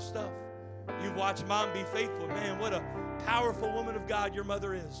some tough stuff. You've watched mom be faithful. Man, what a powerful woman of God your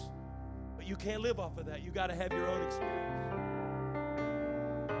mother is. But you can't live off of that. You got to have your own experience.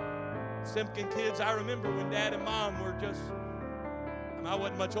 Simpkin kids, I remember when dad and mom were just, I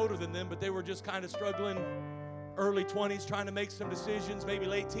wasn't much older than them, but they were just kind of struggling, early 20s, trying to make some decisions, maybe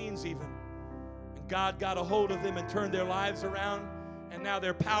late teens even. And God got a hold of them and turned their lives around, and now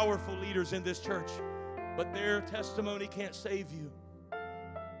they're powerful leaders in this church. But their testimony can't save you.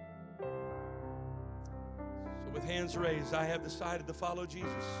 So with hands raised, I have decided to follow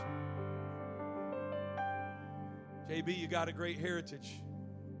Jesus. JB, you got a great heritage.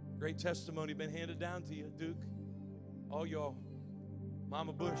 Great testimony been handed down to you. Duke, all y'all.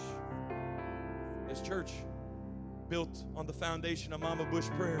 Mama Bush. This church built on the foundation of Mama Bush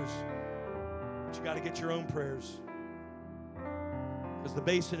prayers. But you got to get your own prayers. Because the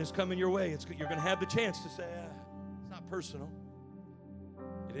basin is coming your way. You're going to have the chance to say, it's not personal.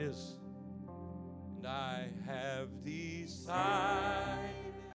 It is. And I have decided.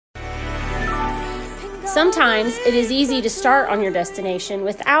 Sometimes it is easy to start on your destination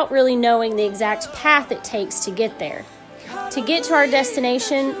without really knowing the exact path it takes to get there. To get to our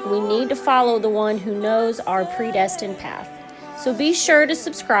destination, we need to follow the one who knows our predestined path. So be sure to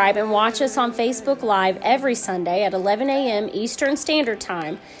subscribe and watch us on Facebook Live every Sunday at 11 a.m. Eastern Standard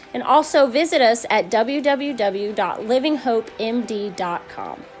Time, and also visit us at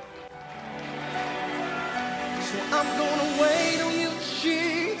www.livinghopemd.com. So I'm gonna wait on you,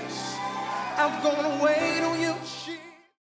 Jesus. I'm gonna wait on you.